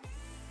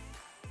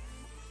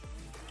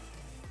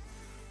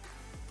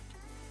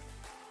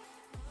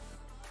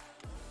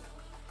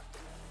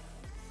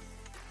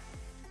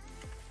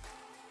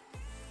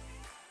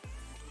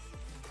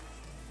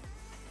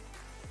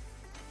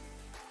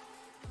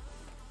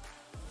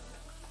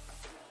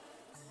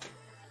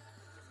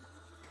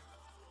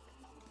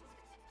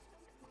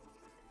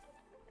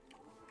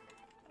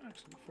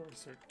 Actually, before I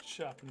start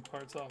chopping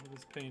parts off of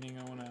this painting,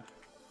 I want to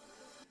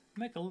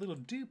make a little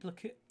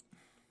duplicate.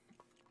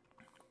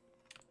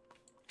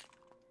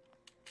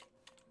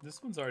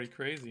 This one's already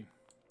crazy.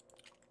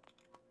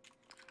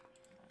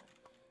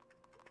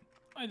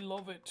 I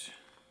love it.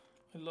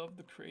 I love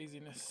the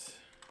craziness.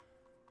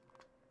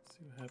 Let's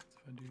see what happens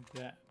if I do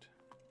that.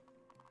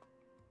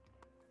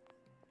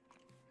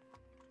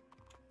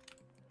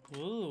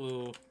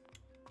 Ooh.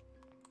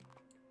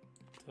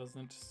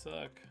 Doesn't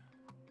suck.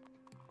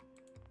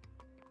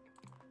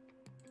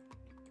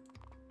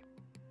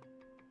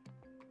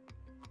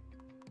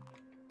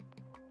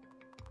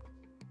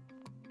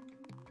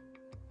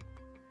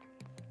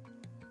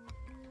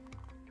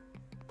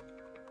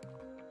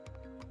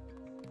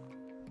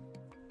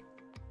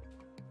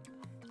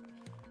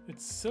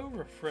 It's so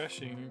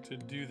refreshing to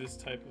do this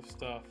type of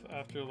stuff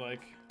after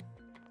like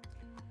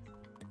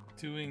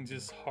doing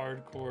just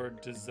hardcore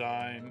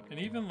design and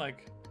even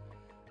like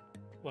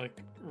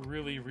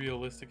really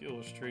realistic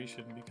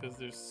illustration, because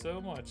there's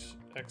so much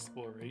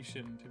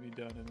exploration to be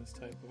done in this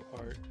type of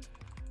art,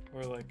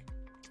 or like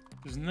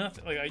there's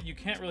nothing like you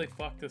can't really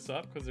fuck this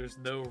up because there's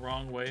no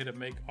wrong way to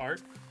make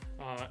art,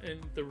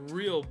 and the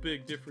real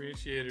big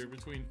differentiator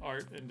between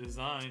art and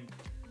design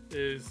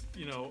is,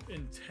 you know,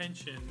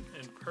 intention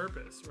and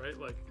purpose, right?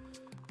 Like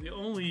the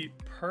only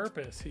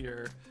purpose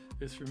here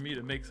is for me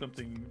to make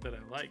something that I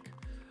like,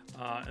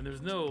 and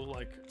there's no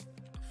like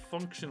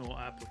functional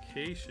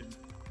application.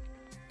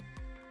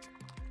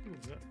 Ooh,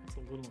 that's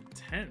a little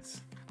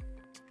intense.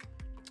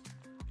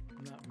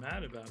 I'm not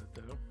mad about it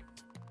though.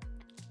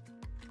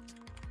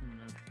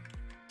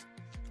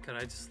 God,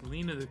 I just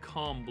lean into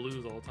calm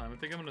blues all the time. I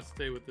think I'm gonna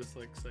stay with this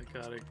like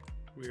psychotic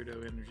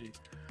weirdo energy,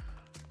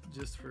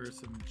 just for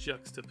some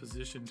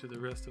juxtaposition to the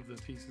rest of the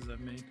pieces I've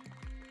made.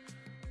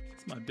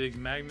 It's my big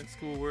magnet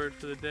school word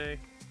for the day.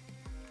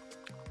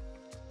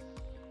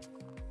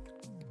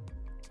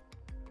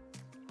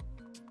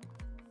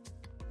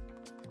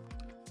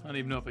 I don't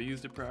even know if I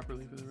used it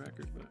properly for the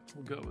record, but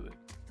we'll go with it.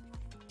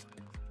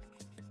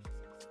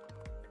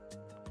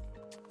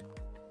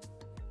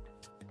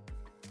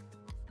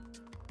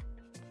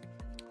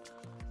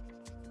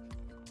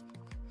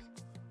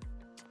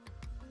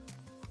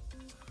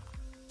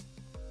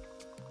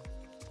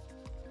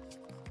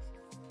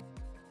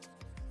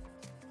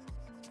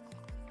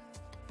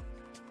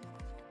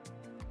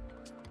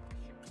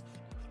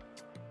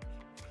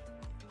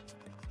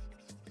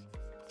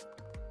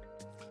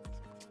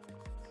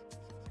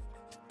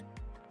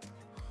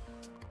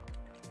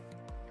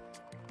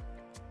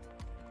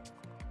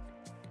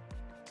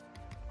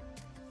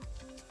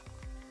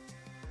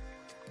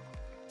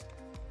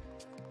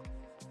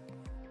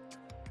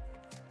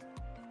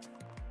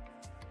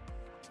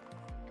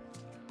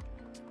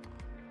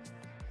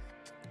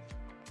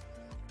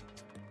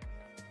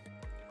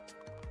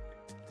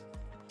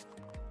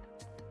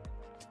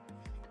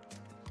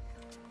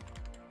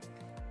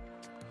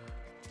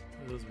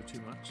 Those were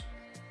too much.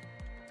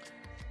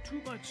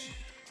 Too much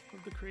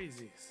of the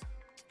crazies.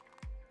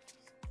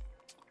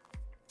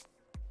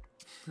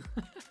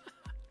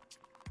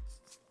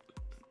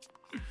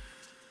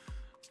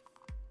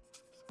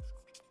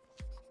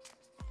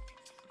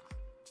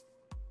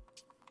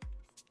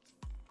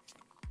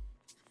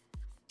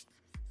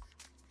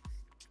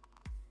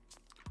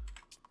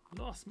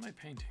 Lost my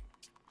painting.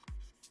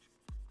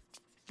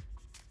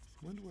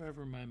 Went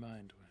wherever my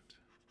mind went,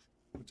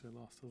 which I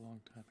lost a long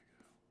time ago.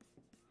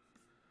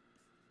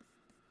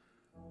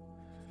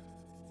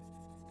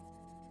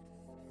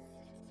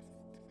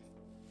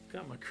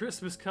 Got my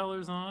Christmas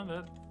colors on.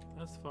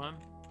 That's fun.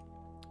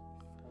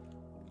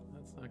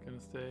 That's not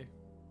gonna stay.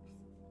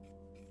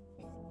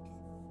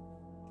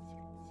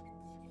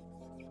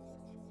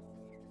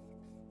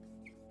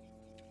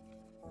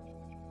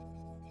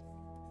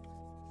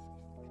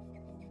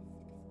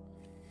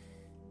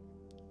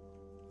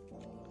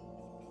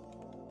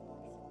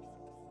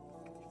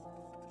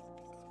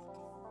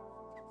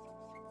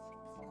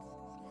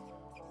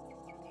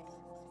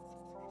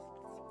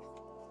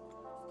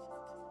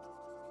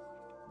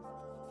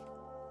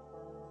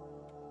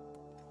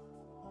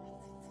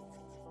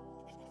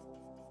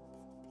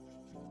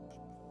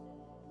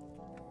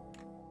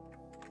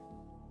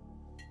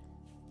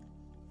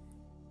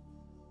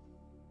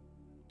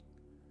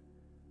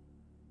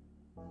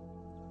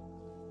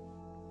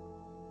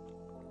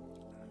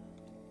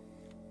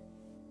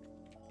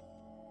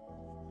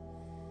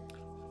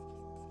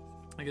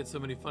 I get so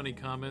many funny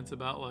comments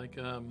about like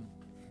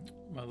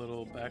my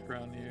little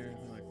background here.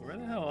 Like, where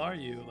the hell are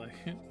you? Like,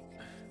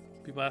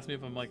 people ask me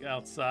if I'm like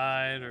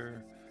outside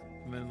or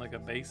I'm in like a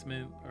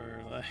basement,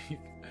 or like if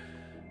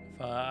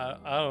I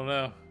don't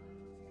know.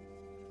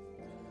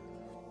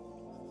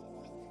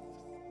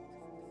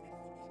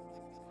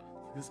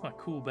 This is my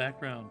cool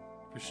background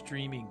for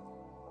streaming.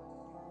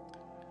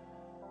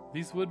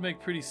 These would make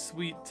pretty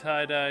sweet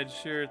tie-dyed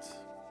shirts.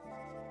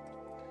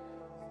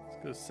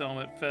 Let's go sell them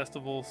at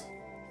festivals.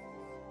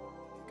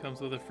 Comes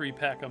with a free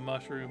pack of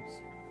mushrooms.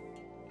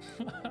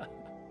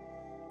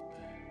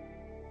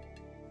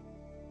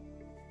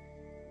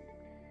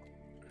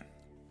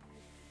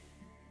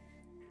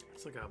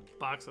 It's like a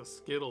box of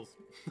Skittles.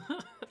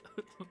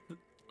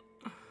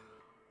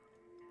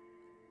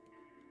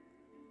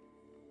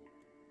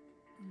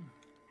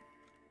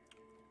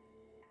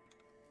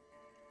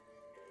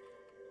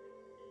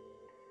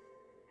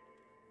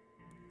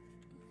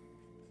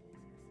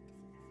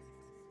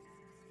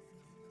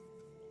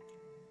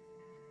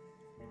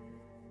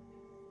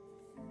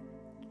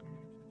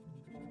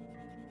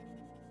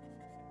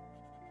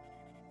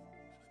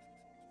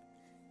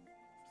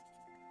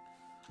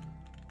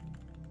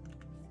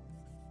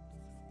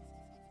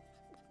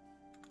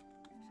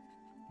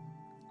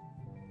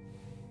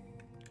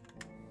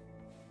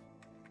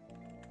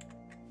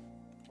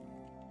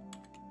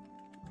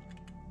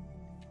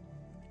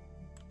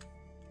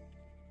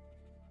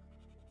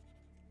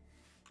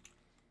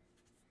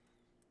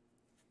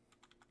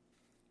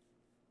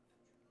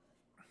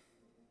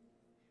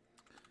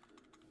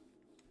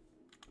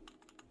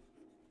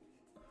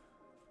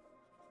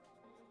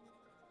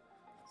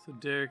 So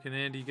Derek and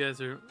Andy, you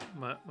guys are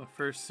my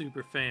first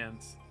super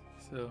fans.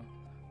 So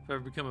if I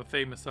ever become a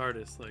famous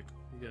artist, like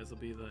you guys will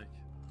be like,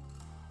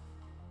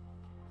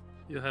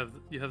 you have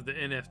the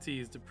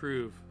NFTs to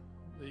prove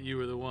that you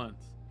were the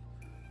ones.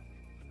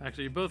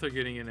 Actually, you both are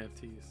getting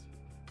NFTs.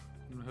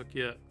 I'm gonna hook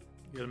you up.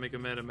 You gotta make a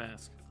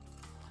MetaMask.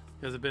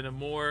 You guys have been to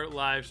more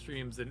live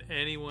streams than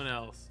anyone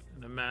else,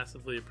 and I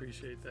massively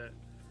appreciate that.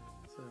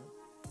 So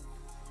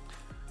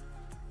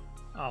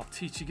I'll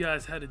teach you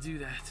guys how to do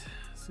that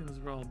as soon as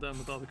we're all done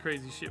with all the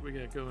crazy shit we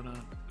got going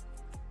on.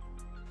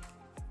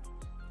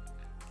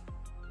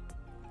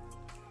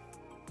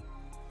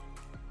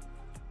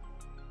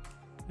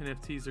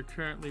 NFTs are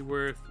currently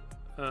worth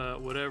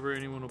whatever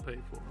anyone will pay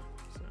for them.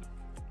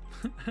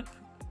 So.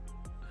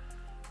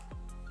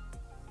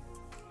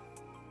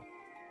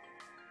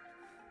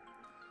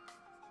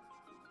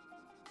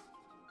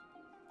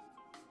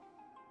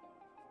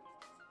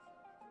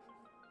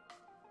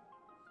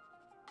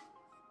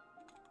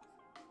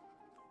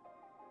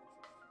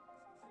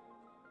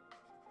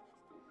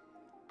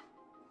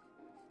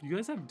 You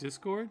guys have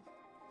Discord?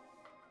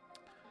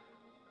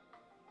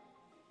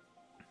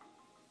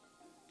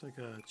 It's like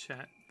a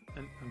chat.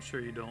 I'm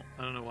sure you don't.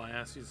 I don't know why I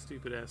asked you a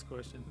stupid ass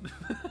question.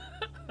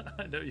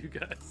 I know you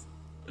guys.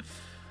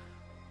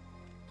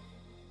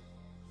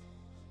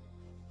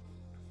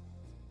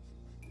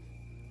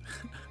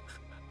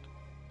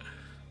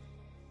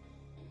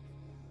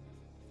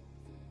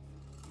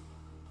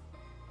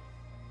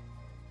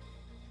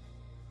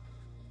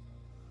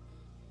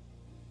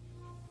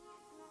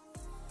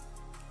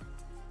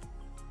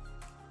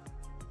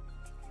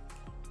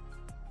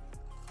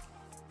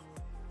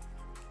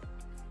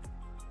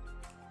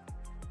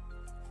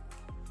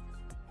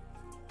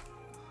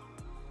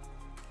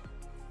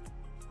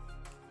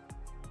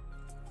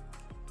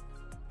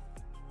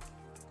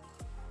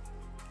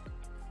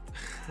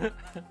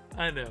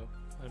 I know.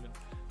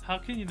 How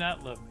can you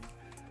not love me?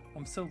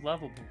 I'm so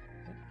lovable.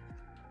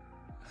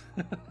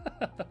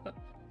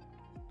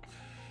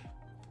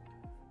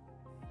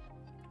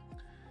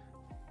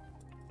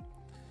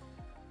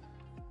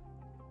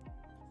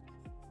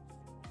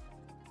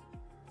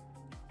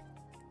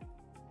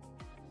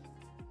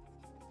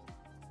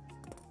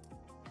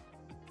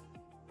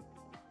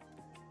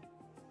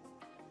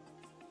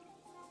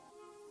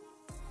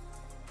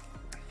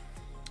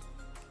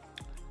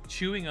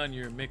 Chewing on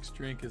your mixed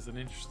drink is an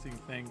interesting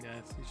thing,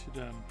 guys. You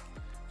should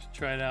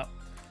try it out.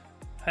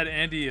 I had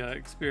Andy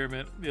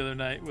experiment the other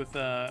night with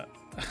I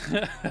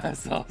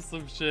saw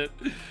some shit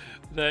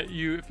that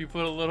if you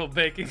put a little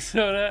baking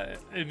soda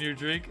in your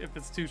drink, if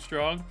it's too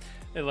strong,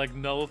 it like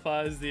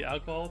nullifies the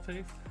alcohol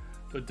taste.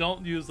 But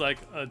don't use like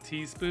a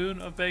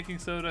teaspoon of baking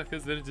soda,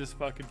 because then it just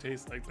fucking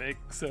tastes like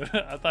baking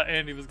soda. I thought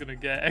Andy was gonna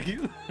gag.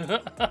 You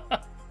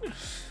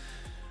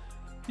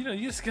know,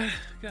 you just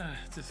gotta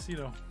just, you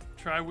know,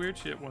 try weird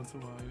shit once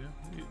in a while, you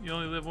know? You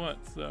only live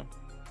once, so.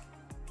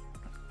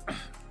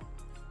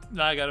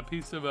 Now I got a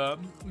piece of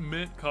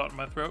mint caught in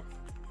my throat.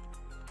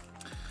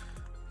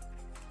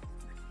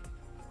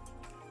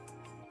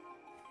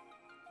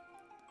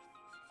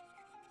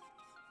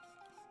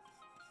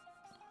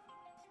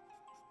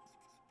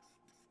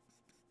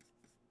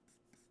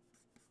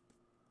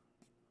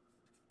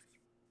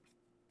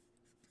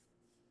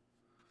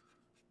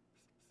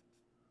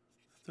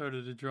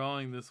 Started a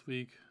drawing this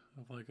week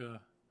of like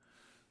a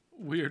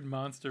weird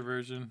monster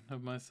version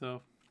of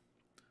myself.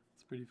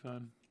 It's pretty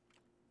fun.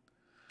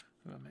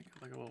 I'm gonna make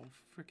it like a little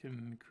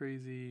freaking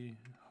crazy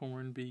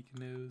horn beak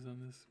nose on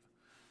this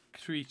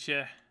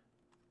creature.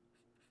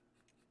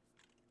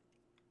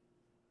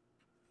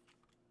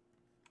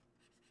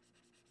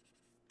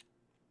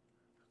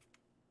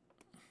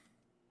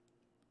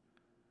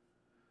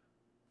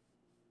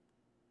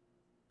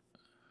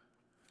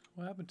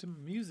 What happened to my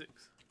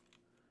musics?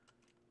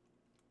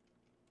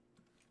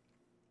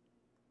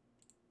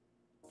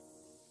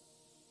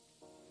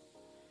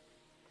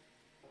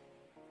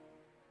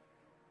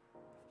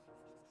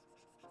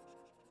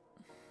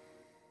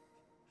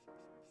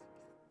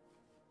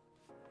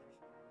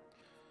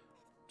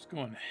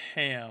 Going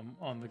ham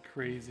on the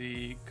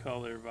crazy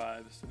color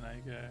vibes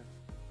tonight, guys.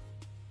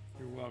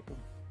 You're welcome.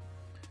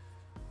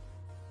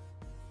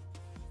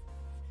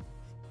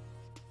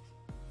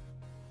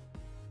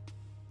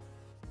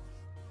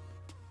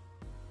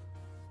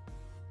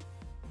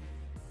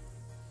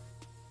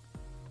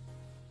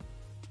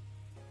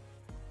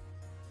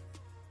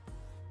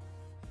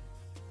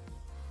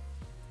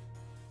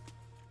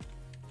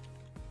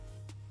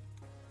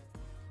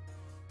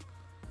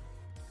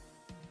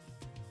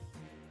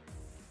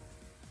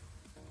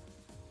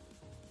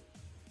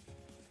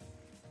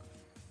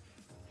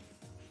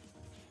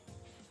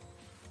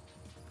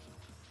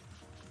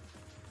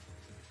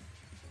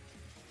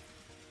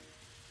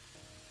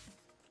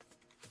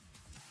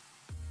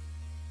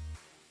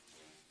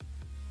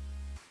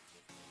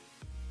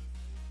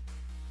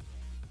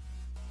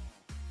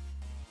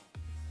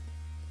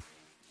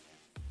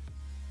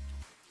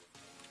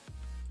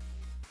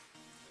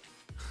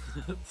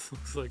 This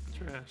looks like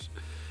trash.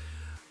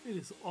 It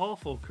is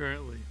awful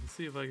currently. Let's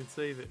see if I can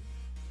save it.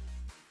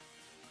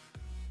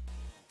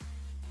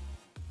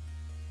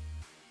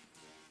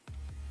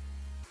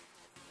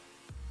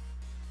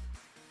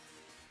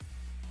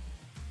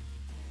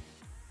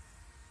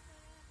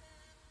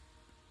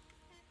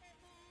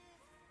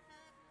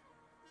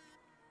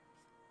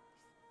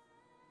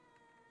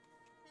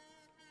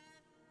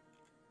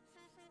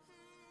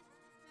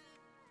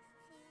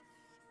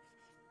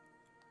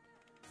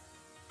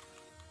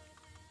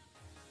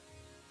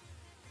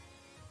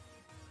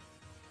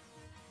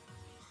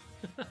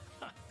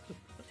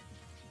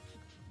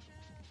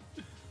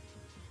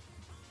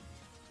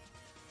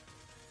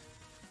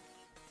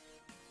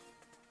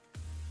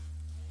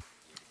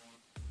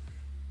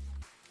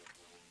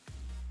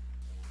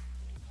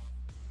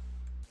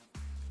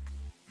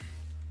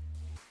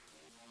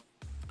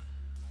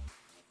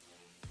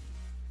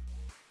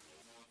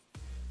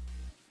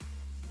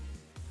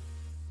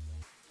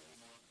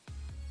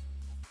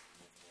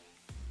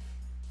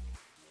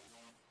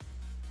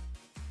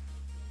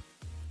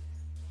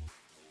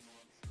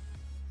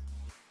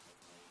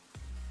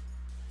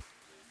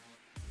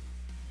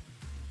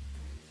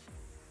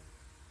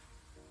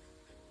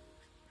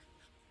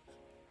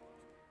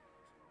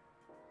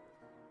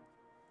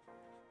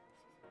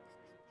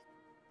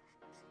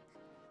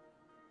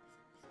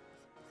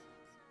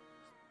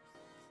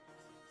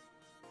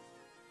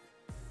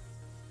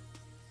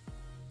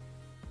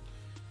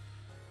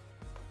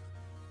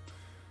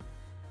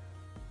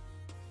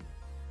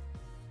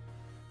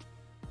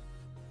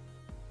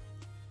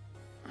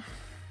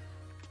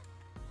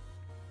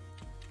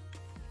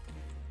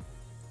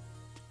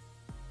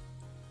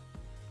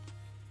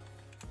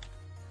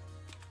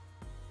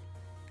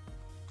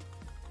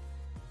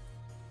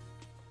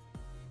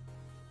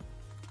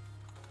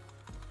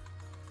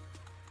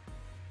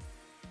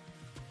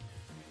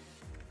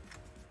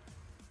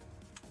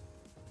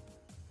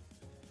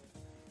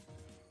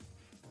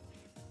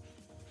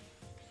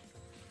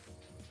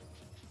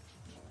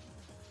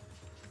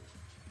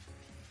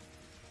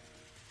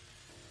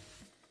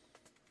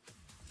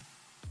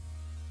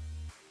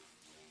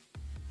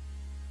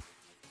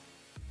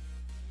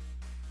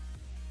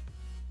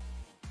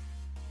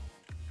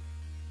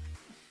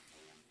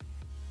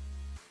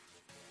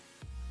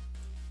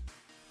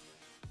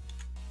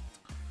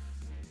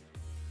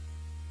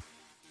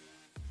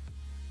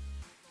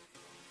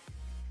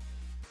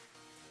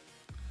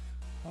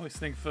 always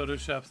think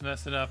Photoshop's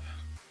messing up.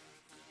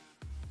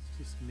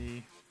 It's just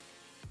me.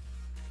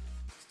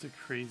 Just a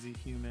crazy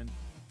human.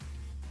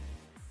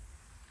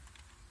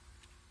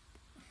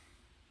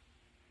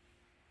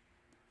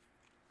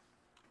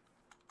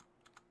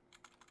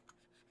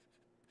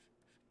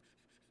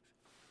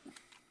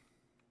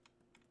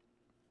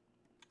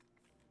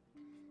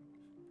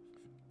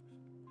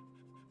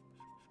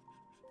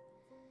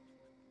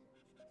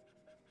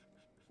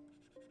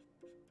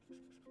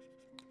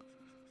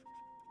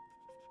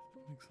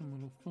 Make some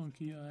little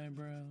funky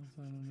eyebrows.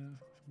 I don't know.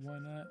 Why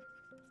not?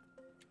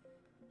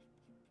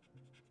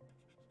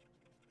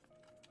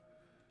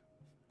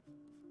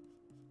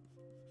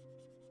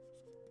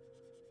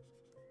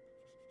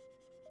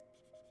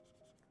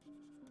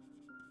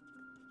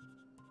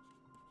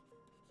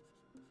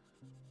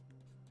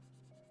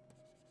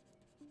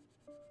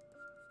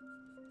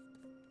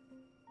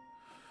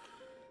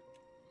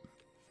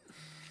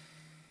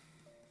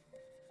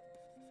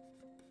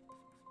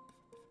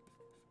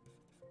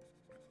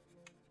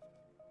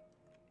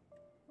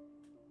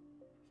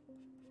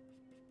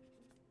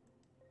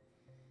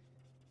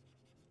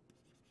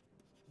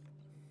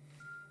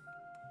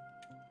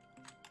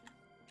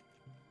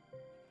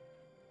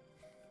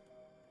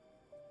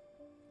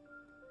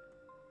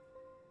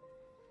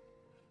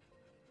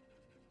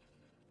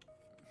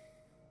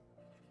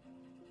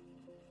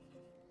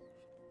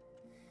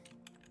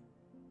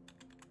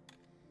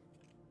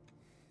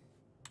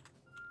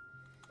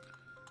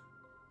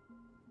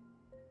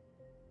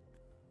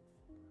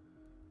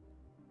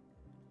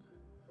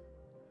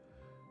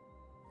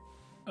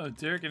 Oh,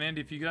 Derek and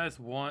Andy, if you guys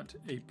want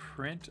a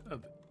print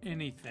of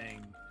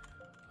anything,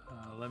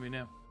 let me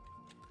know.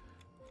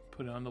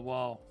 Put it on the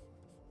wall.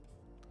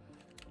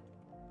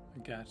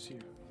 I got you.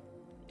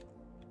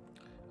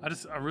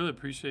 I really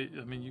appreciate,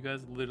 I mean, you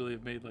guys literally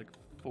have made like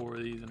 4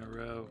 of these in a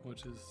row,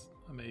 which is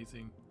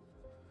amazing.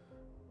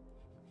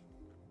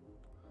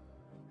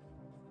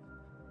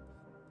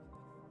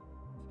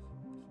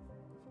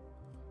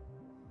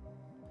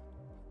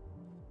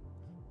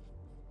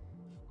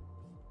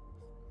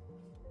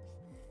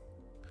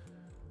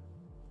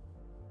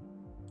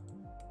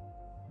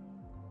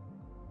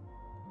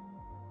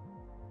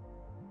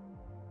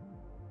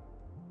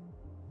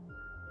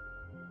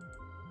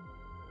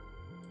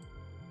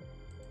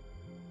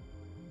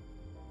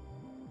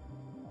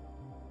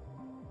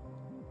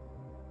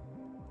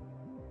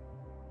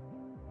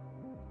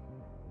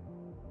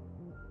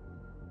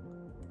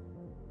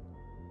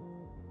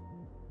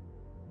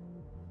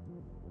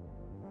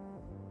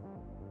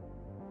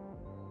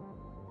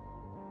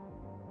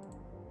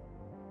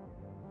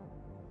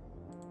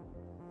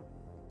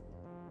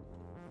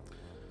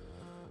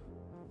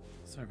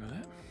 Sorry about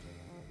that.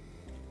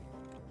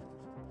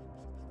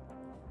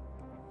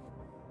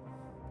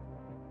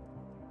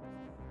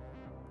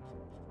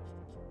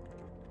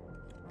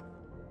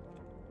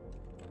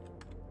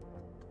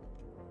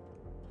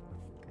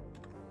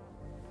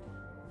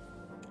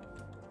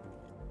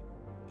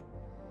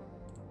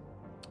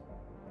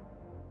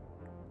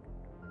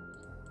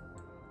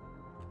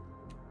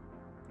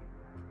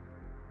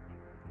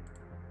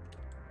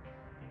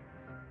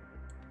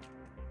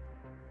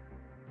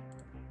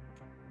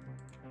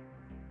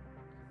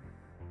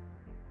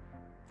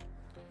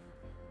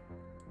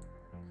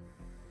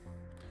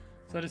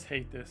 So I just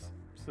hate this,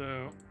 so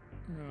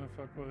I'm gonna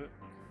fuck with it.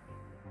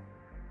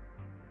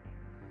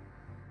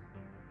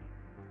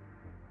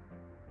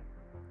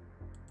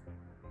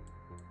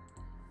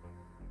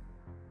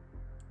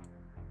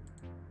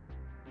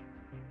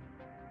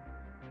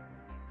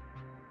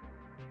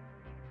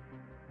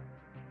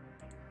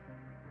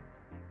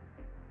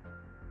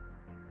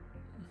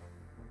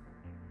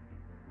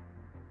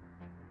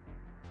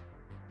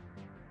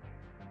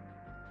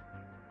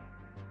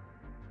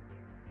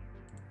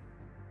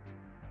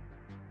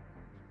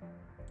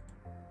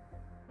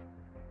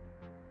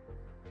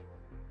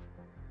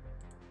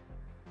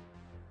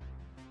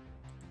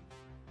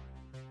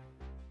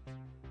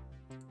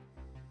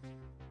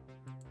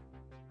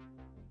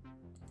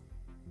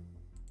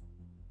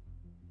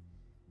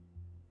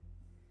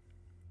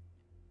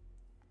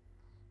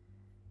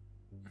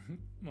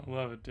 I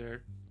love it,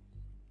 Derek.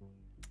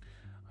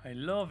 I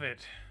love it.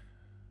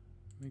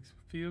 Makes me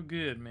feel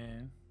good,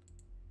 man.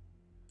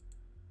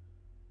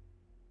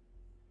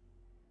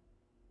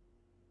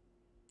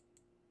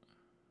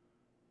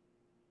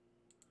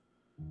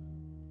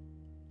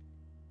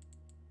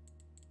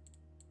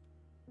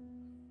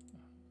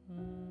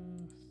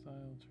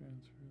 Style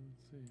transfer,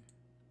 let's see.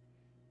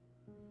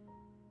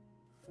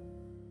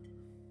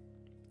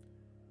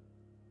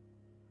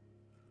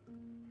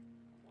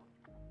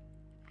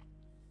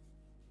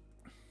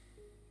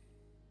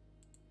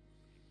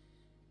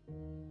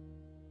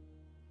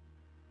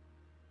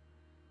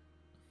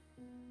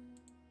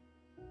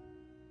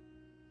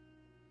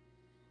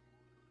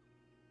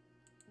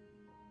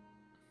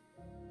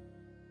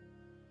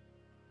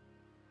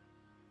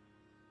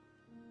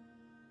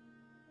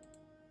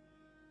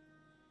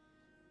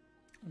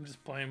 I'm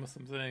just playing with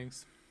some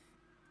things.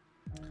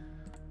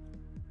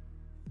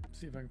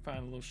 See if I can find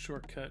a little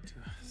shortcut to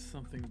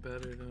something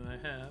better than I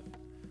have.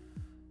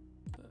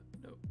 But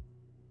nope.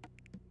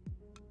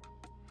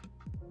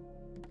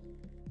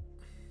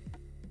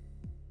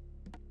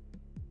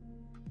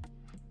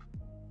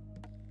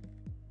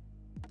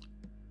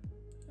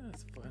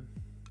 That's fun.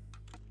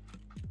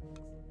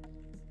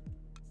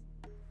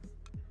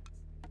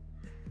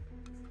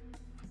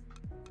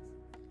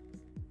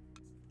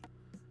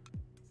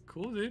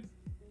 Cool, dude.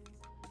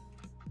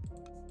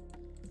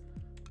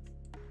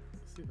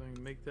 Let's see if I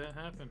can make that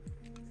happen.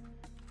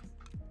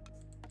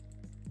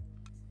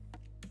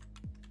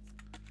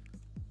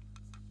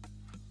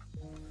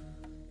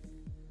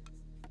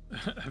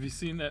 Have you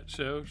seen that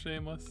show,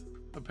 Shameless?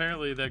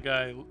 Apparently that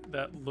guy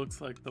that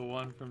looks like the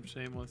one from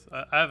Shameless.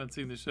 I haven't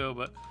seen the show,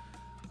 but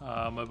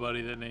my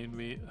buddy that named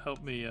me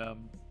helped me,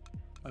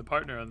 my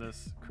partner on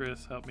this,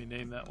 Chris, helped me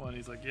name that one.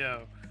 He's like,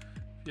 yo,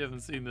 if you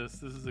haven't seen this,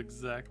 this is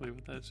exactly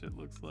what that shit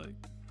looks like.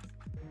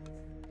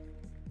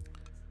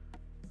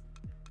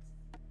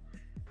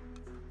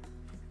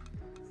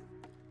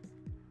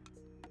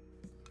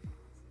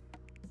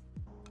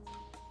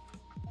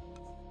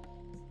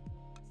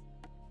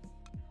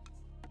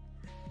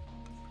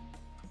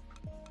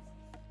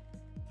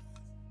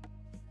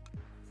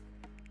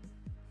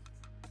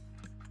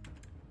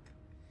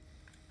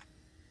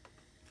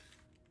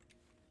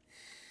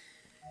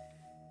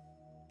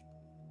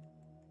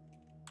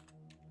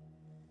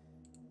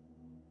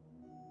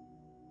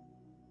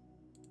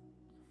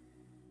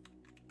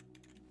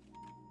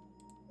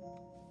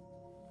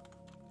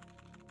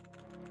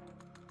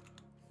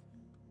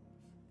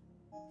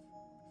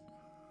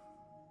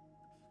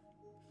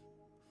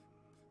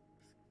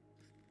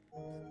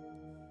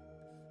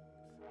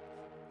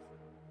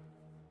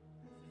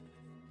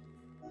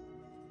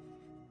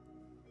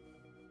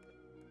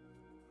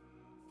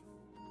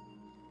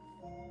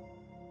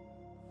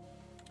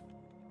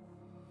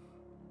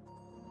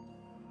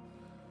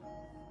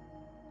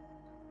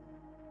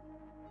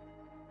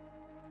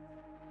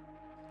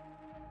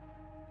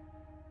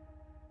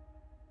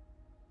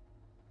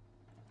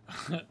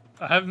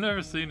 I've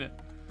never seen it.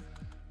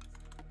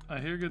 I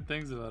hear good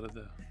things about it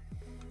though.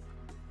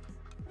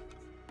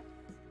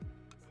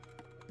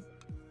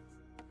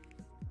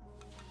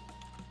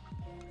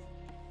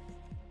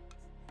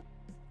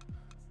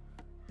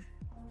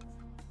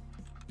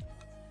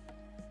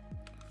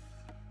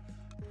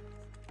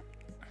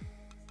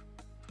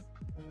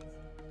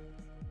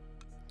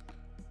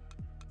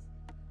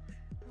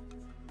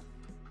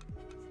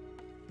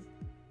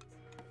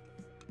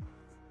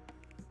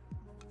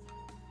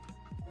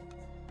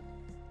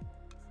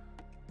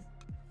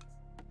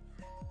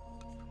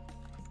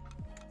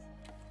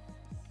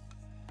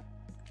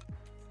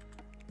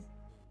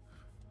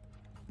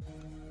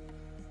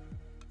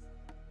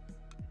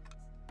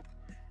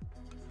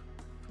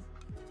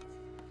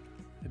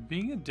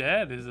 Being a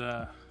dad is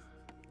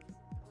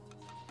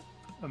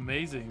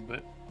amazing,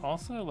 but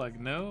also like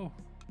no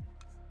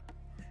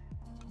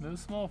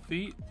small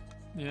feat,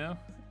 you know.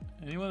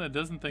 Anyone that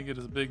doesn't think it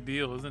is a big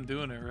deal isn't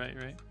doing it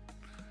right.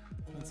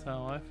 That's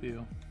how I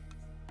feel.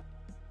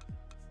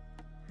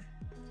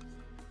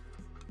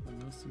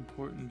 The most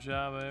important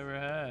job I ever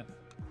had,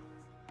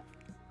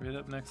 right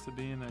up next to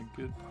being a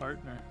good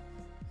partner.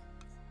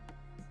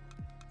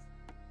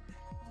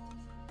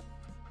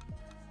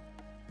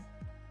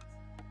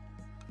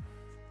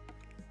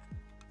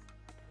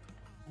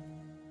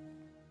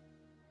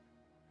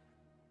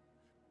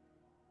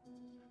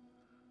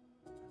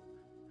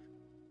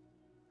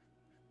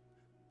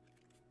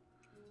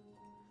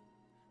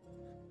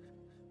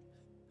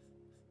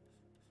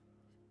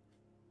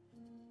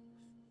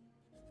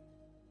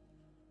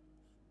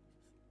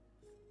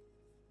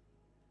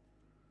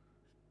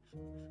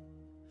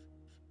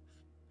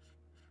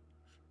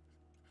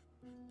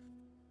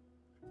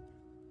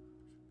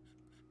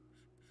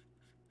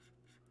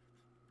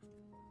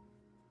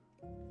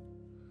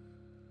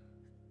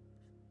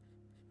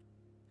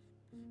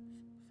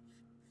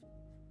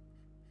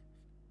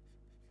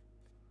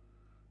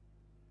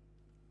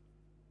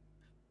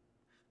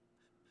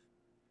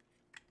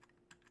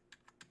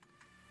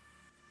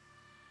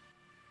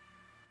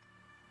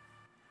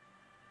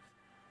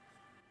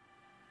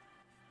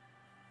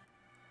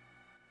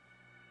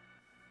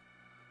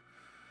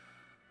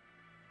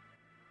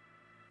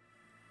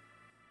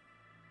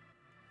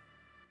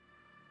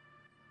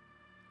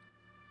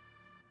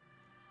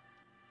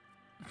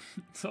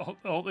 It's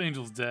Old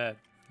Angel's dad.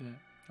 Yeah,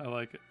 I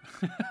like it.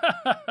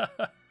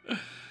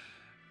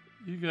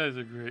 You guys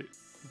are great.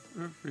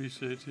 I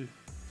appreciate you.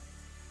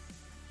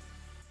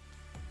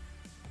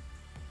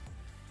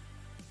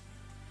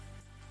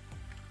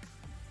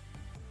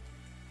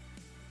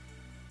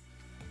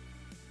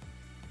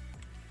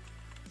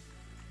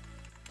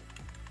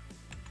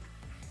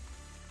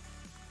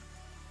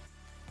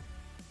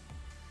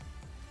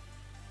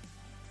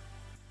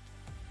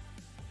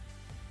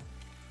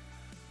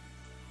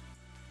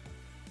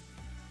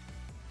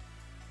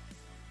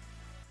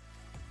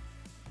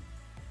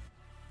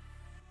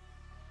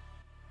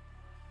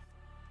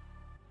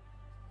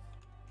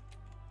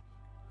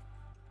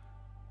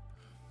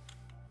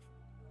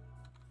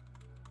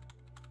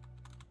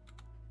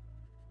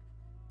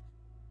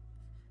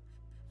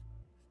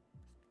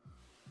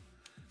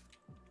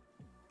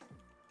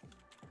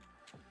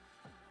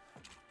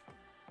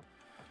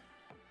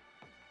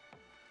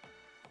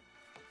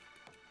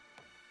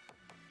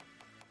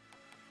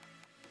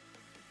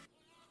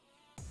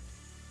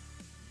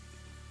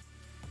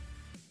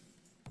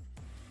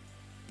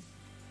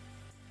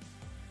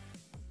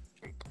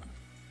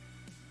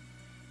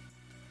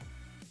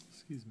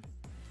 Excuse me.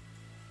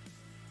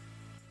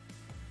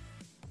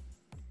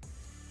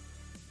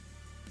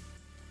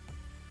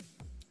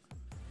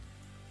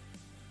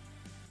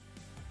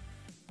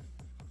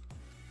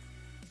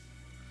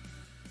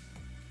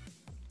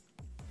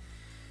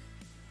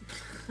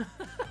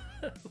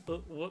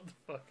 What the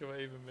fuck am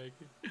I even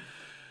making?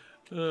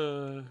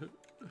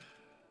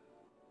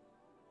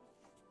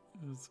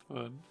 It's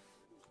fun.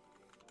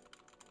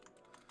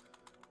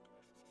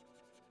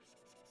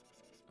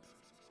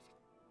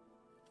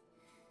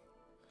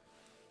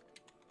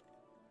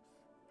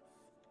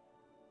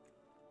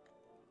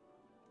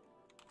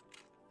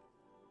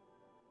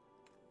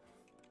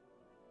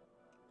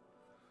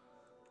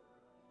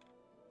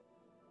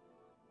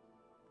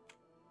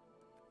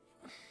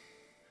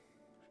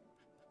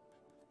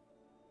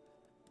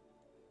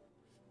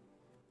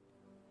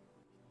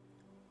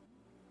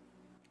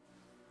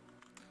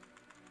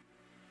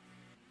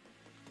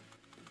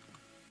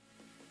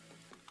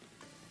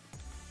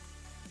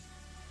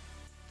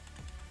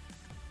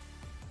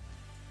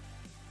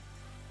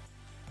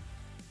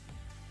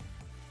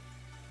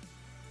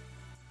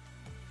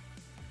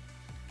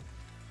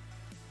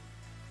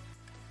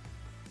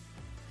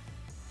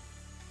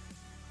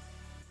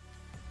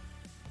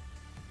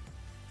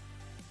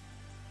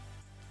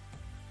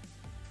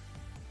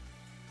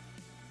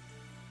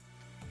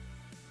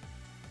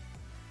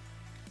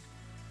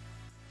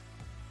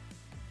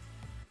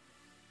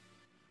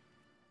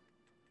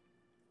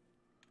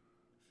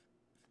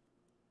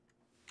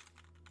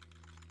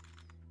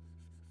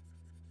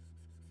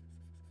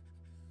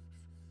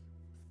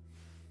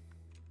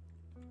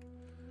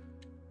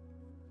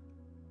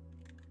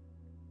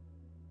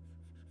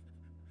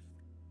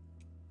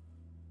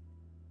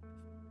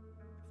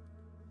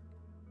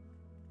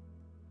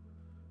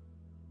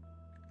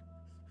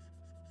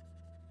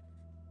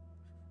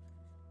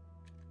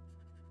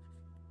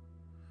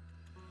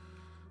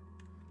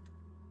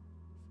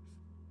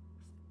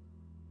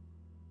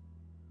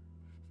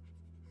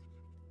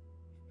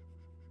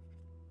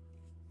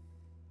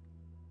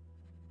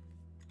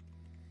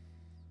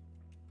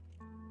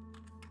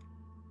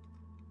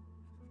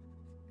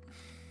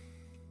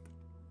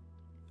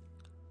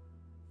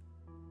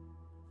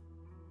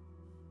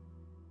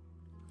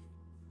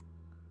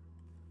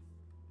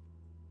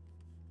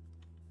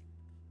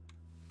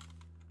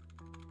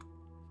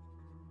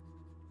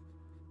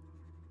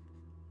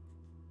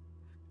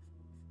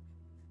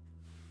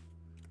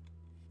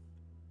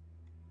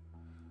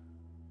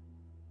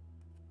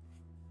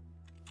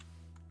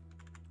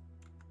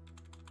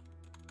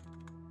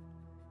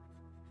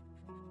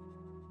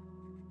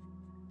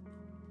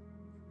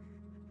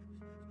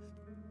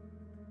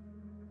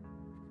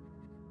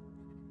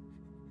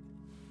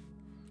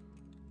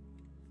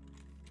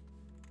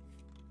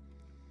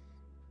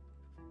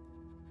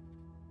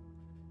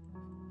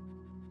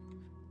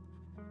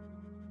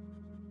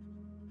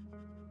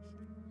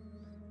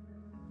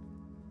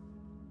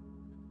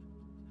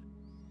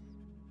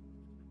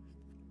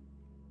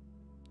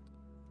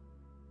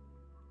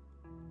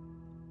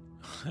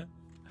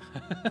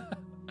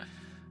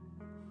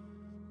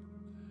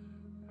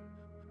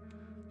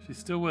 She's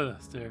still with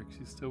us, Derek.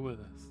 She's still with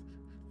us.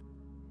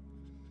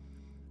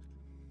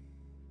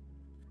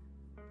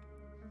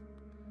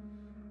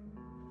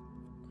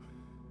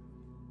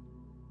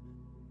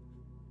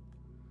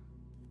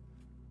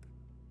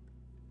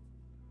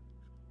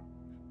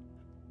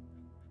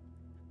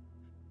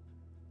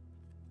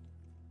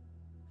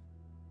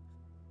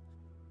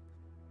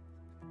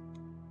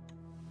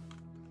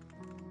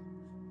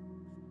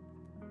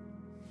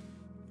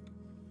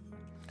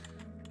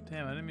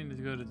 Damn, I didn't mean to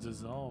go to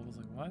dissolve. I was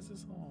like, why is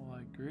this all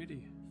like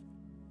gritty?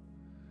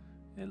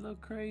 It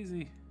looked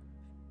crazy.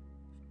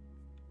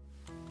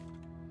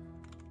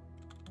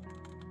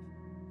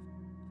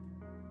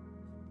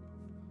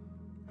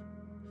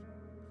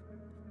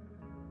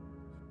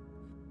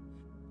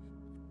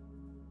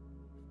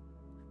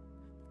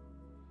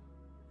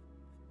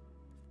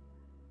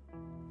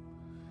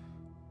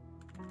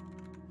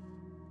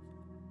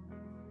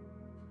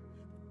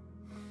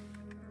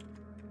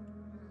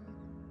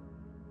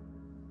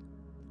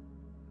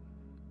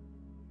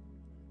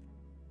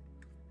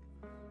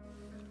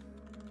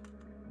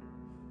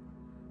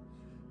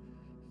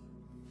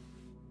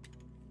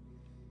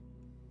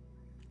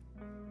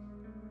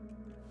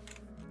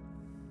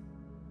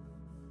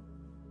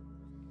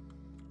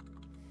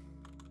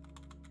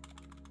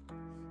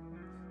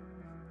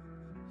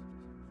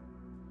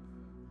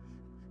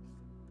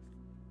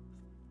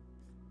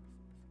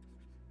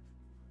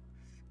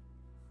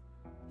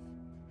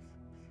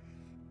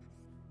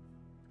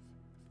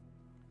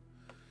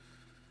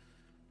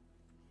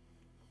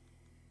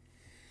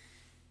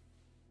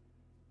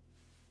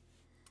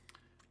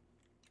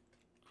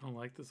 I don't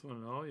like this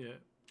one at all yet.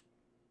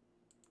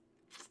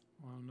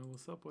 I don't know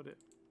what's up with it.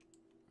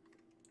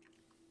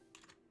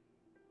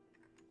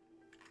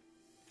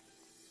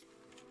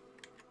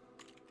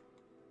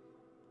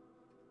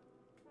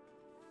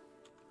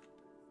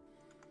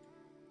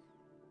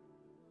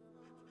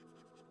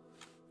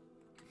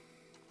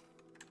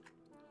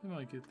 We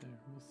might get there.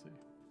 We'll see.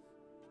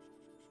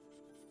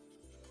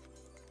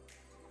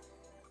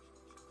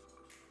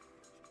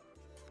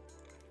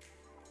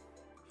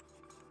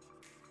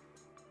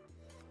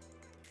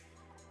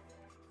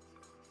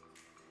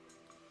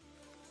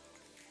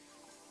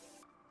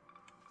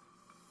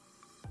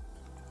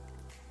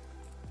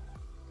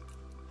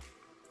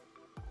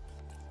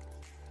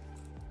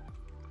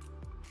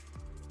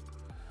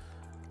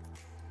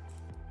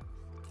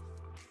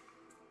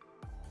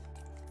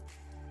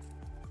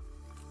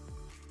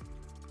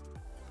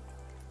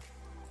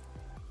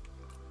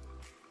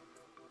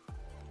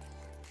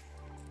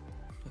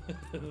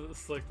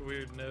 It's like the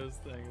weird nose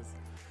thing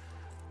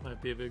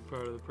might be a big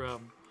part of the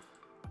problem.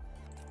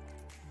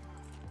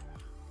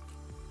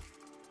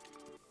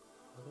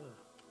 Ugh.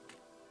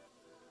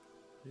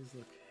 These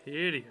look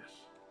hideous.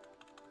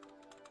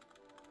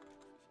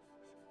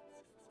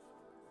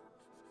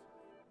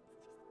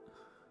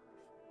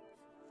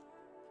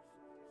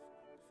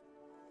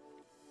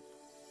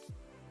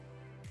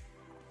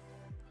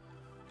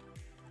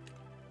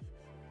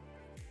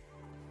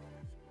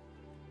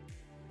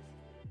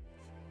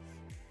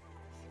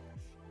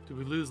 Did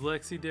we lose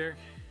Lexi, Derek?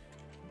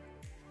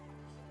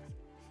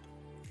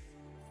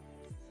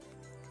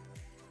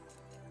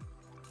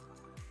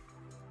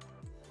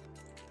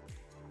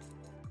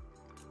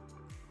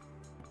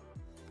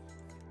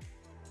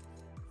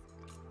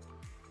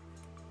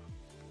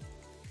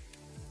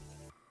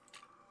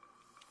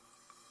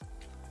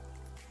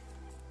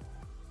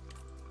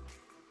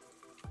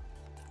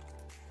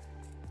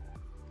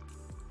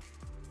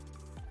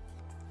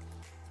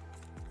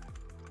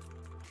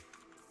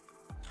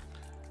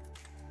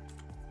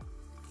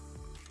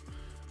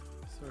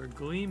 So our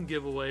Gleam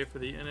giveaway for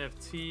the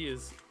NFT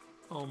is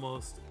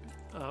almost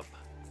up.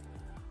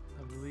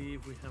 I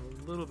believe we have a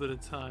little bit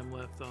of time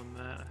left on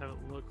that. I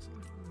haven't looked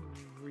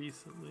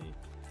recently.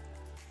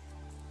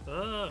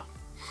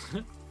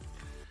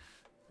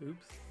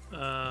 Oops.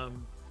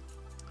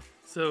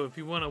 So if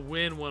you want to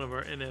win one of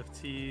our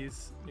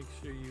NFTs, make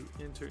sure you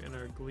enter in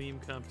our Gleam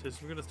competition.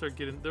 We're going to start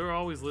getting, they're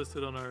always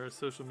listed on our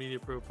social media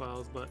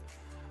profiles, but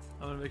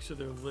I want to make sure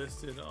they're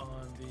listed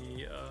on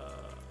the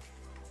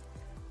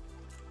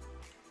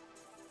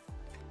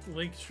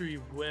Linktree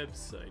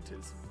website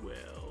as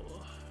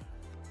well.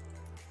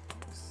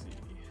 Let's see.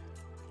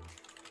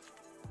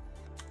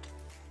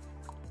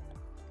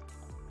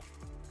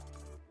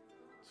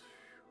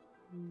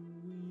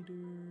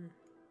 Twitter.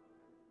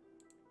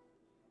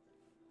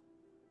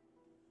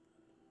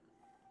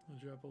 I'll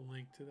drop a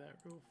link to that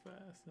real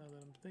fast now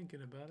that I'm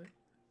thinking about it.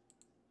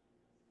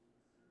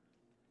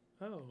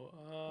 Oh,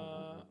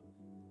 oh.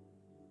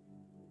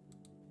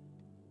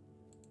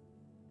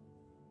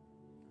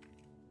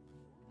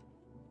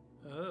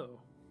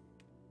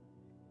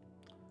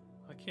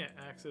 I can't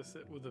access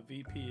it with a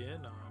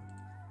VPN on.